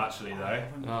difficult, them. actually, though.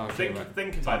 Oh, okay, right.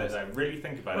 Think about it, though. Really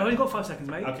think about Well, I've only it. got 5 seconds,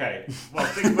 mate. Okay, well,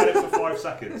 think about it for 5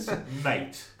 seconds.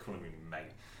 Mate. Calling me mate.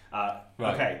 Right.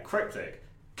 Okay, cryptic.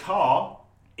 Car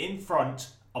in front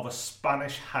of a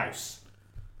Spanish house.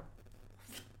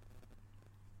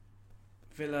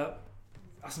 Villa.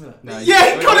 Aston Villa. No,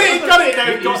 Yeah, got it!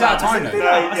 No, He was out of time, though. No,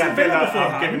 I said yeah, Villa Villa. I'm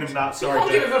beforehand. giving him that. Sorry. You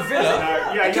can't give him a Villa.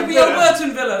 No, yeah, It could be Villa.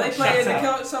 Alberton Villa. They play in the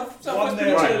Shut Southwest 1-0.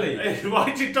 Peninsula League. Why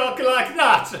did you talk like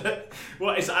that?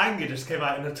 What, his anger just came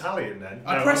out in Italian then?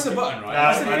 I pressed the button, right?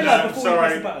 I said I Villa know, before sorry, you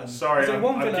pressed the button. sorry, There's only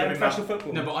one I'm Villa in giving professional that-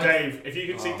 football. No, but Dave, if you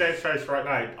can see Oh. Dave's face right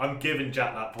now, I'm giving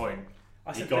Jack that point.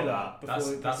 I he said got Villa that. before you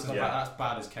That's pressed the yeah. button. that's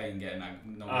bad as Kane getting that.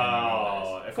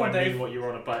 No, If Come I on, knew Dave. what you were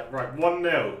on about. Right,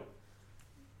 1-0.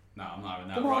 No, I'm not having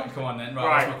that. Come on. Right, come on then.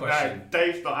 Right, that's my question. no,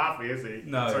 Dave's not happy, is he?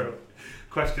 No. So,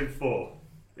 question 4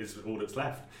 is all that's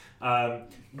left.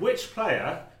 Which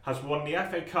player has won the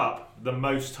FA Cup the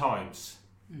most times?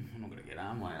 I'm not gonna get that,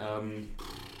 am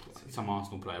I? Some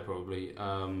Arsenal player probably.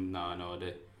 No, no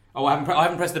idea. Oh, I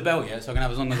haven't pressed the bell yet, so I can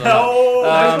have as long as I like. Oh,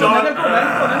 Um, Go on, done. then, go on, then.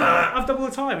 I've double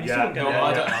the time and you Yeah, still don't get No,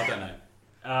 it. I don't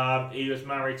know. He was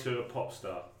married to a pop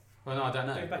star. Well, no, I don't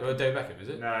know. Dave Beckham. Dave Beckham, is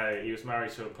it? No, he was married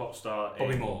to a pop star.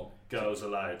 Probably in more. Girls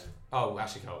Aloud. Oh,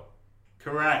 Ashley Cole.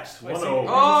 Correct. Wait, 1-0. so-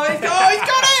 Oh, he's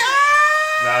got it!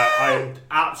 No, I'm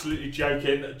absolutely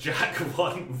joking. Jack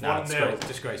won No, 1-0.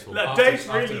 disgraceful. Look, After- Dave's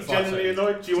after really the 5 genuinely seconds.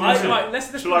 annoyed. Do you Right, want to? right,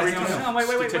 let's Shall I read no, this no, wait,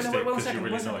 statistic one because second, you're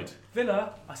one really second. annoyed?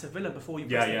 Villa, I said Villa before you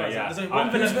Yeah, pressed the yeah, buzzer. yeah. There's only I-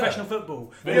 one Villa in who's professional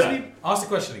football. Villa. Only- Ask the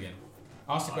question again.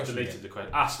 Ask the I question deleted again. the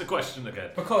question. Ask the question again.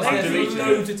 Because I there's deleted it.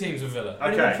 loads of teams with Villa.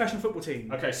 Only one Okay. professional football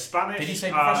team. Okay, Spanish. Did he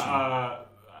say professional?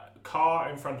 Car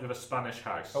in front of a Spanish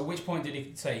house. At which point did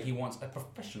he say he wants a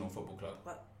professional football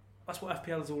club? That's what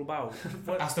FPL is all about.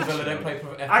 Aston Villa don't play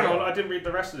FPL. Hang on, I didn't read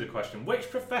the rest of the question. Which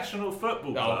professional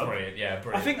football club? Oh, brilliant! Yeah,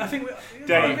 brilliant. I think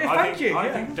Dave, thank you. I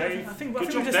think Dave.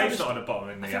 Good job, Dave's not on the bottom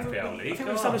in the FPL league. I think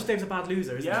we've established Dave's a bad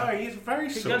loser, isn't he? Yeah, he's very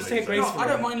sore loser. No, I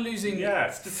don't mind losing. Yeah,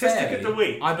 statistic of the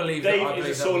week. I believe Dave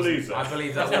is a sore loser. I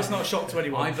believe that's not a shock to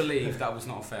anyone. I believe that was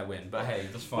not a fair win, but hey,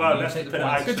 that's fine. Well, You let's take the put it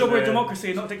points. out Good to job we're the- democracy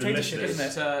and not dictatorship,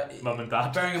 listeners. isn't it? Mum and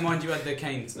Dad. Bearing in mind you had the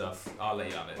Kane stuff, I'll let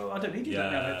you have it. Well, I don't need you Yeah,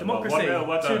 to know. well, Democracy,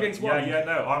 1-0, 2 against 1. Yeah,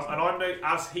 no. I'm the,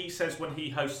 as he says when he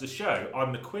hosts the show,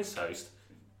 I'm the quiz host.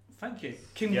 Thank you.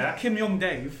 Kim Jong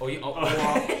Dave. All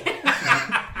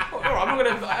right,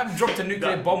 I haven't dropped a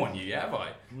nuclear bomb on you yet, have I?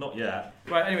 Not yet.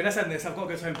 Right, anyway, let's end this. I've got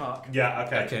to go to Home Park. Yeah,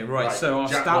 okay. Okay, right. So our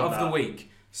Jack stat won of the that.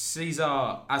 week: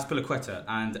 Cesar Azpilicueta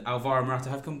and Alvaro Morata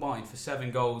have combined for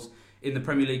 7 goals in the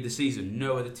Premier League this season.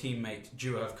 No other teammate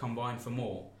duo have combined for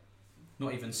more.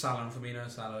 Not even Salah and Firmino,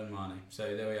 Salah and Mane.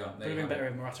 So there we are. Would have been better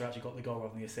if Morata actually got the goal rather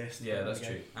than the assist. Yeah, that's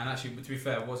true. And actually, to be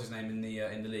fair, what's his name in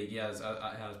the league? He has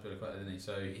Azpilicueta, didn't he?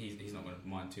 So he's not going to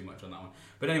mind too much on that one.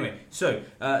 But anyway, so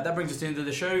that brings us to the end of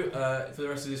the show. For the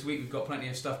rest of this week, we've got plenty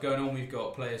of stuff going on. We've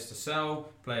got players to sell,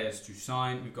 players to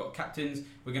sign. We've got captains.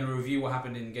 We're going to review what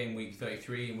happened in game week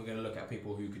 33, and we're going to look at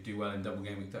people who could do well in double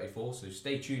game week 34. So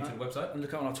stay tuned to the website. And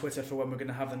look out on our Twitter for when we're going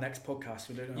to have the next podcast.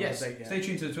 We don't know Yes, the date yet. stay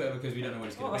tuned to the Twitter because we don't know when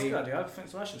it's going Oh, to that's be. a good idea. I think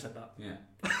so. I should have said that. Yeah,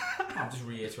 I'm just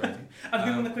reiterating. And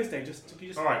who won the quiz day? Just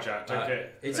All right, Jack, take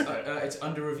it. It's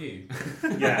under review.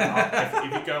 Yeah,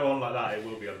 if you go on like that, it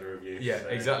will be under review. Yeah, so.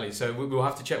 exactly. So we'll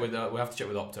have to check with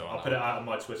Opto. I'll put it out on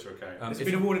my Twitter account. It's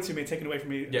been awarded to me and taken away from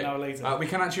me an hour later. We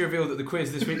can actually reveal that the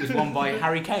quiz this week was won by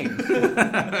Harry Kane.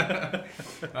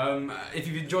 If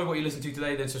you've enjoyed what you listened to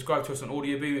today, then subscribe to us on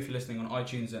Audio Boom. If you're listening on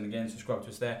iTunes, then again, subscribe to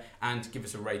us there and give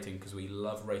us a rating because we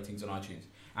love ratings on iTunes.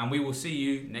 And we will see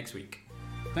you next week.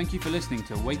 Thank you for listening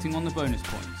to Waiting on the Bonus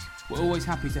Points. We're always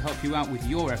happy to help you out with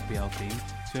your FBL team,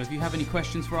 so if you have any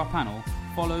questions for our panel,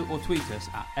 follow or tweet us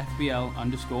at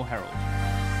FBL_Herald.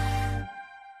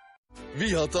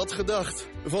 Wie had dat gedacht?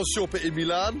 Van shoppen in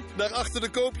Milaan naar achter de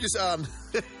koopjes aan.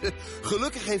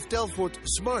 Gelukkig heeft Telfort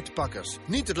smartpakkers.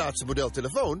 Niet het laatste model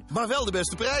telefoon, maar wel de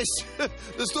beste prijs. Dat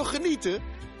is toch genieten?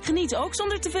 Geniet ook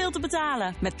zonder te veel te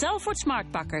betalen met Telfort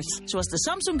smartpakkers. Zoals de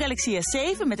Samsung Galaxy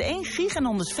S7 met 1 gig en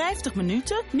 150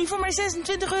 minuten. Nu voor maar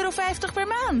 €26,50 per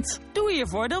maand. Doe je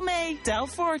voordeel mee,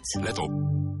 Telfort. Let op.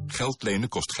 Geld lenen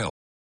kost geld.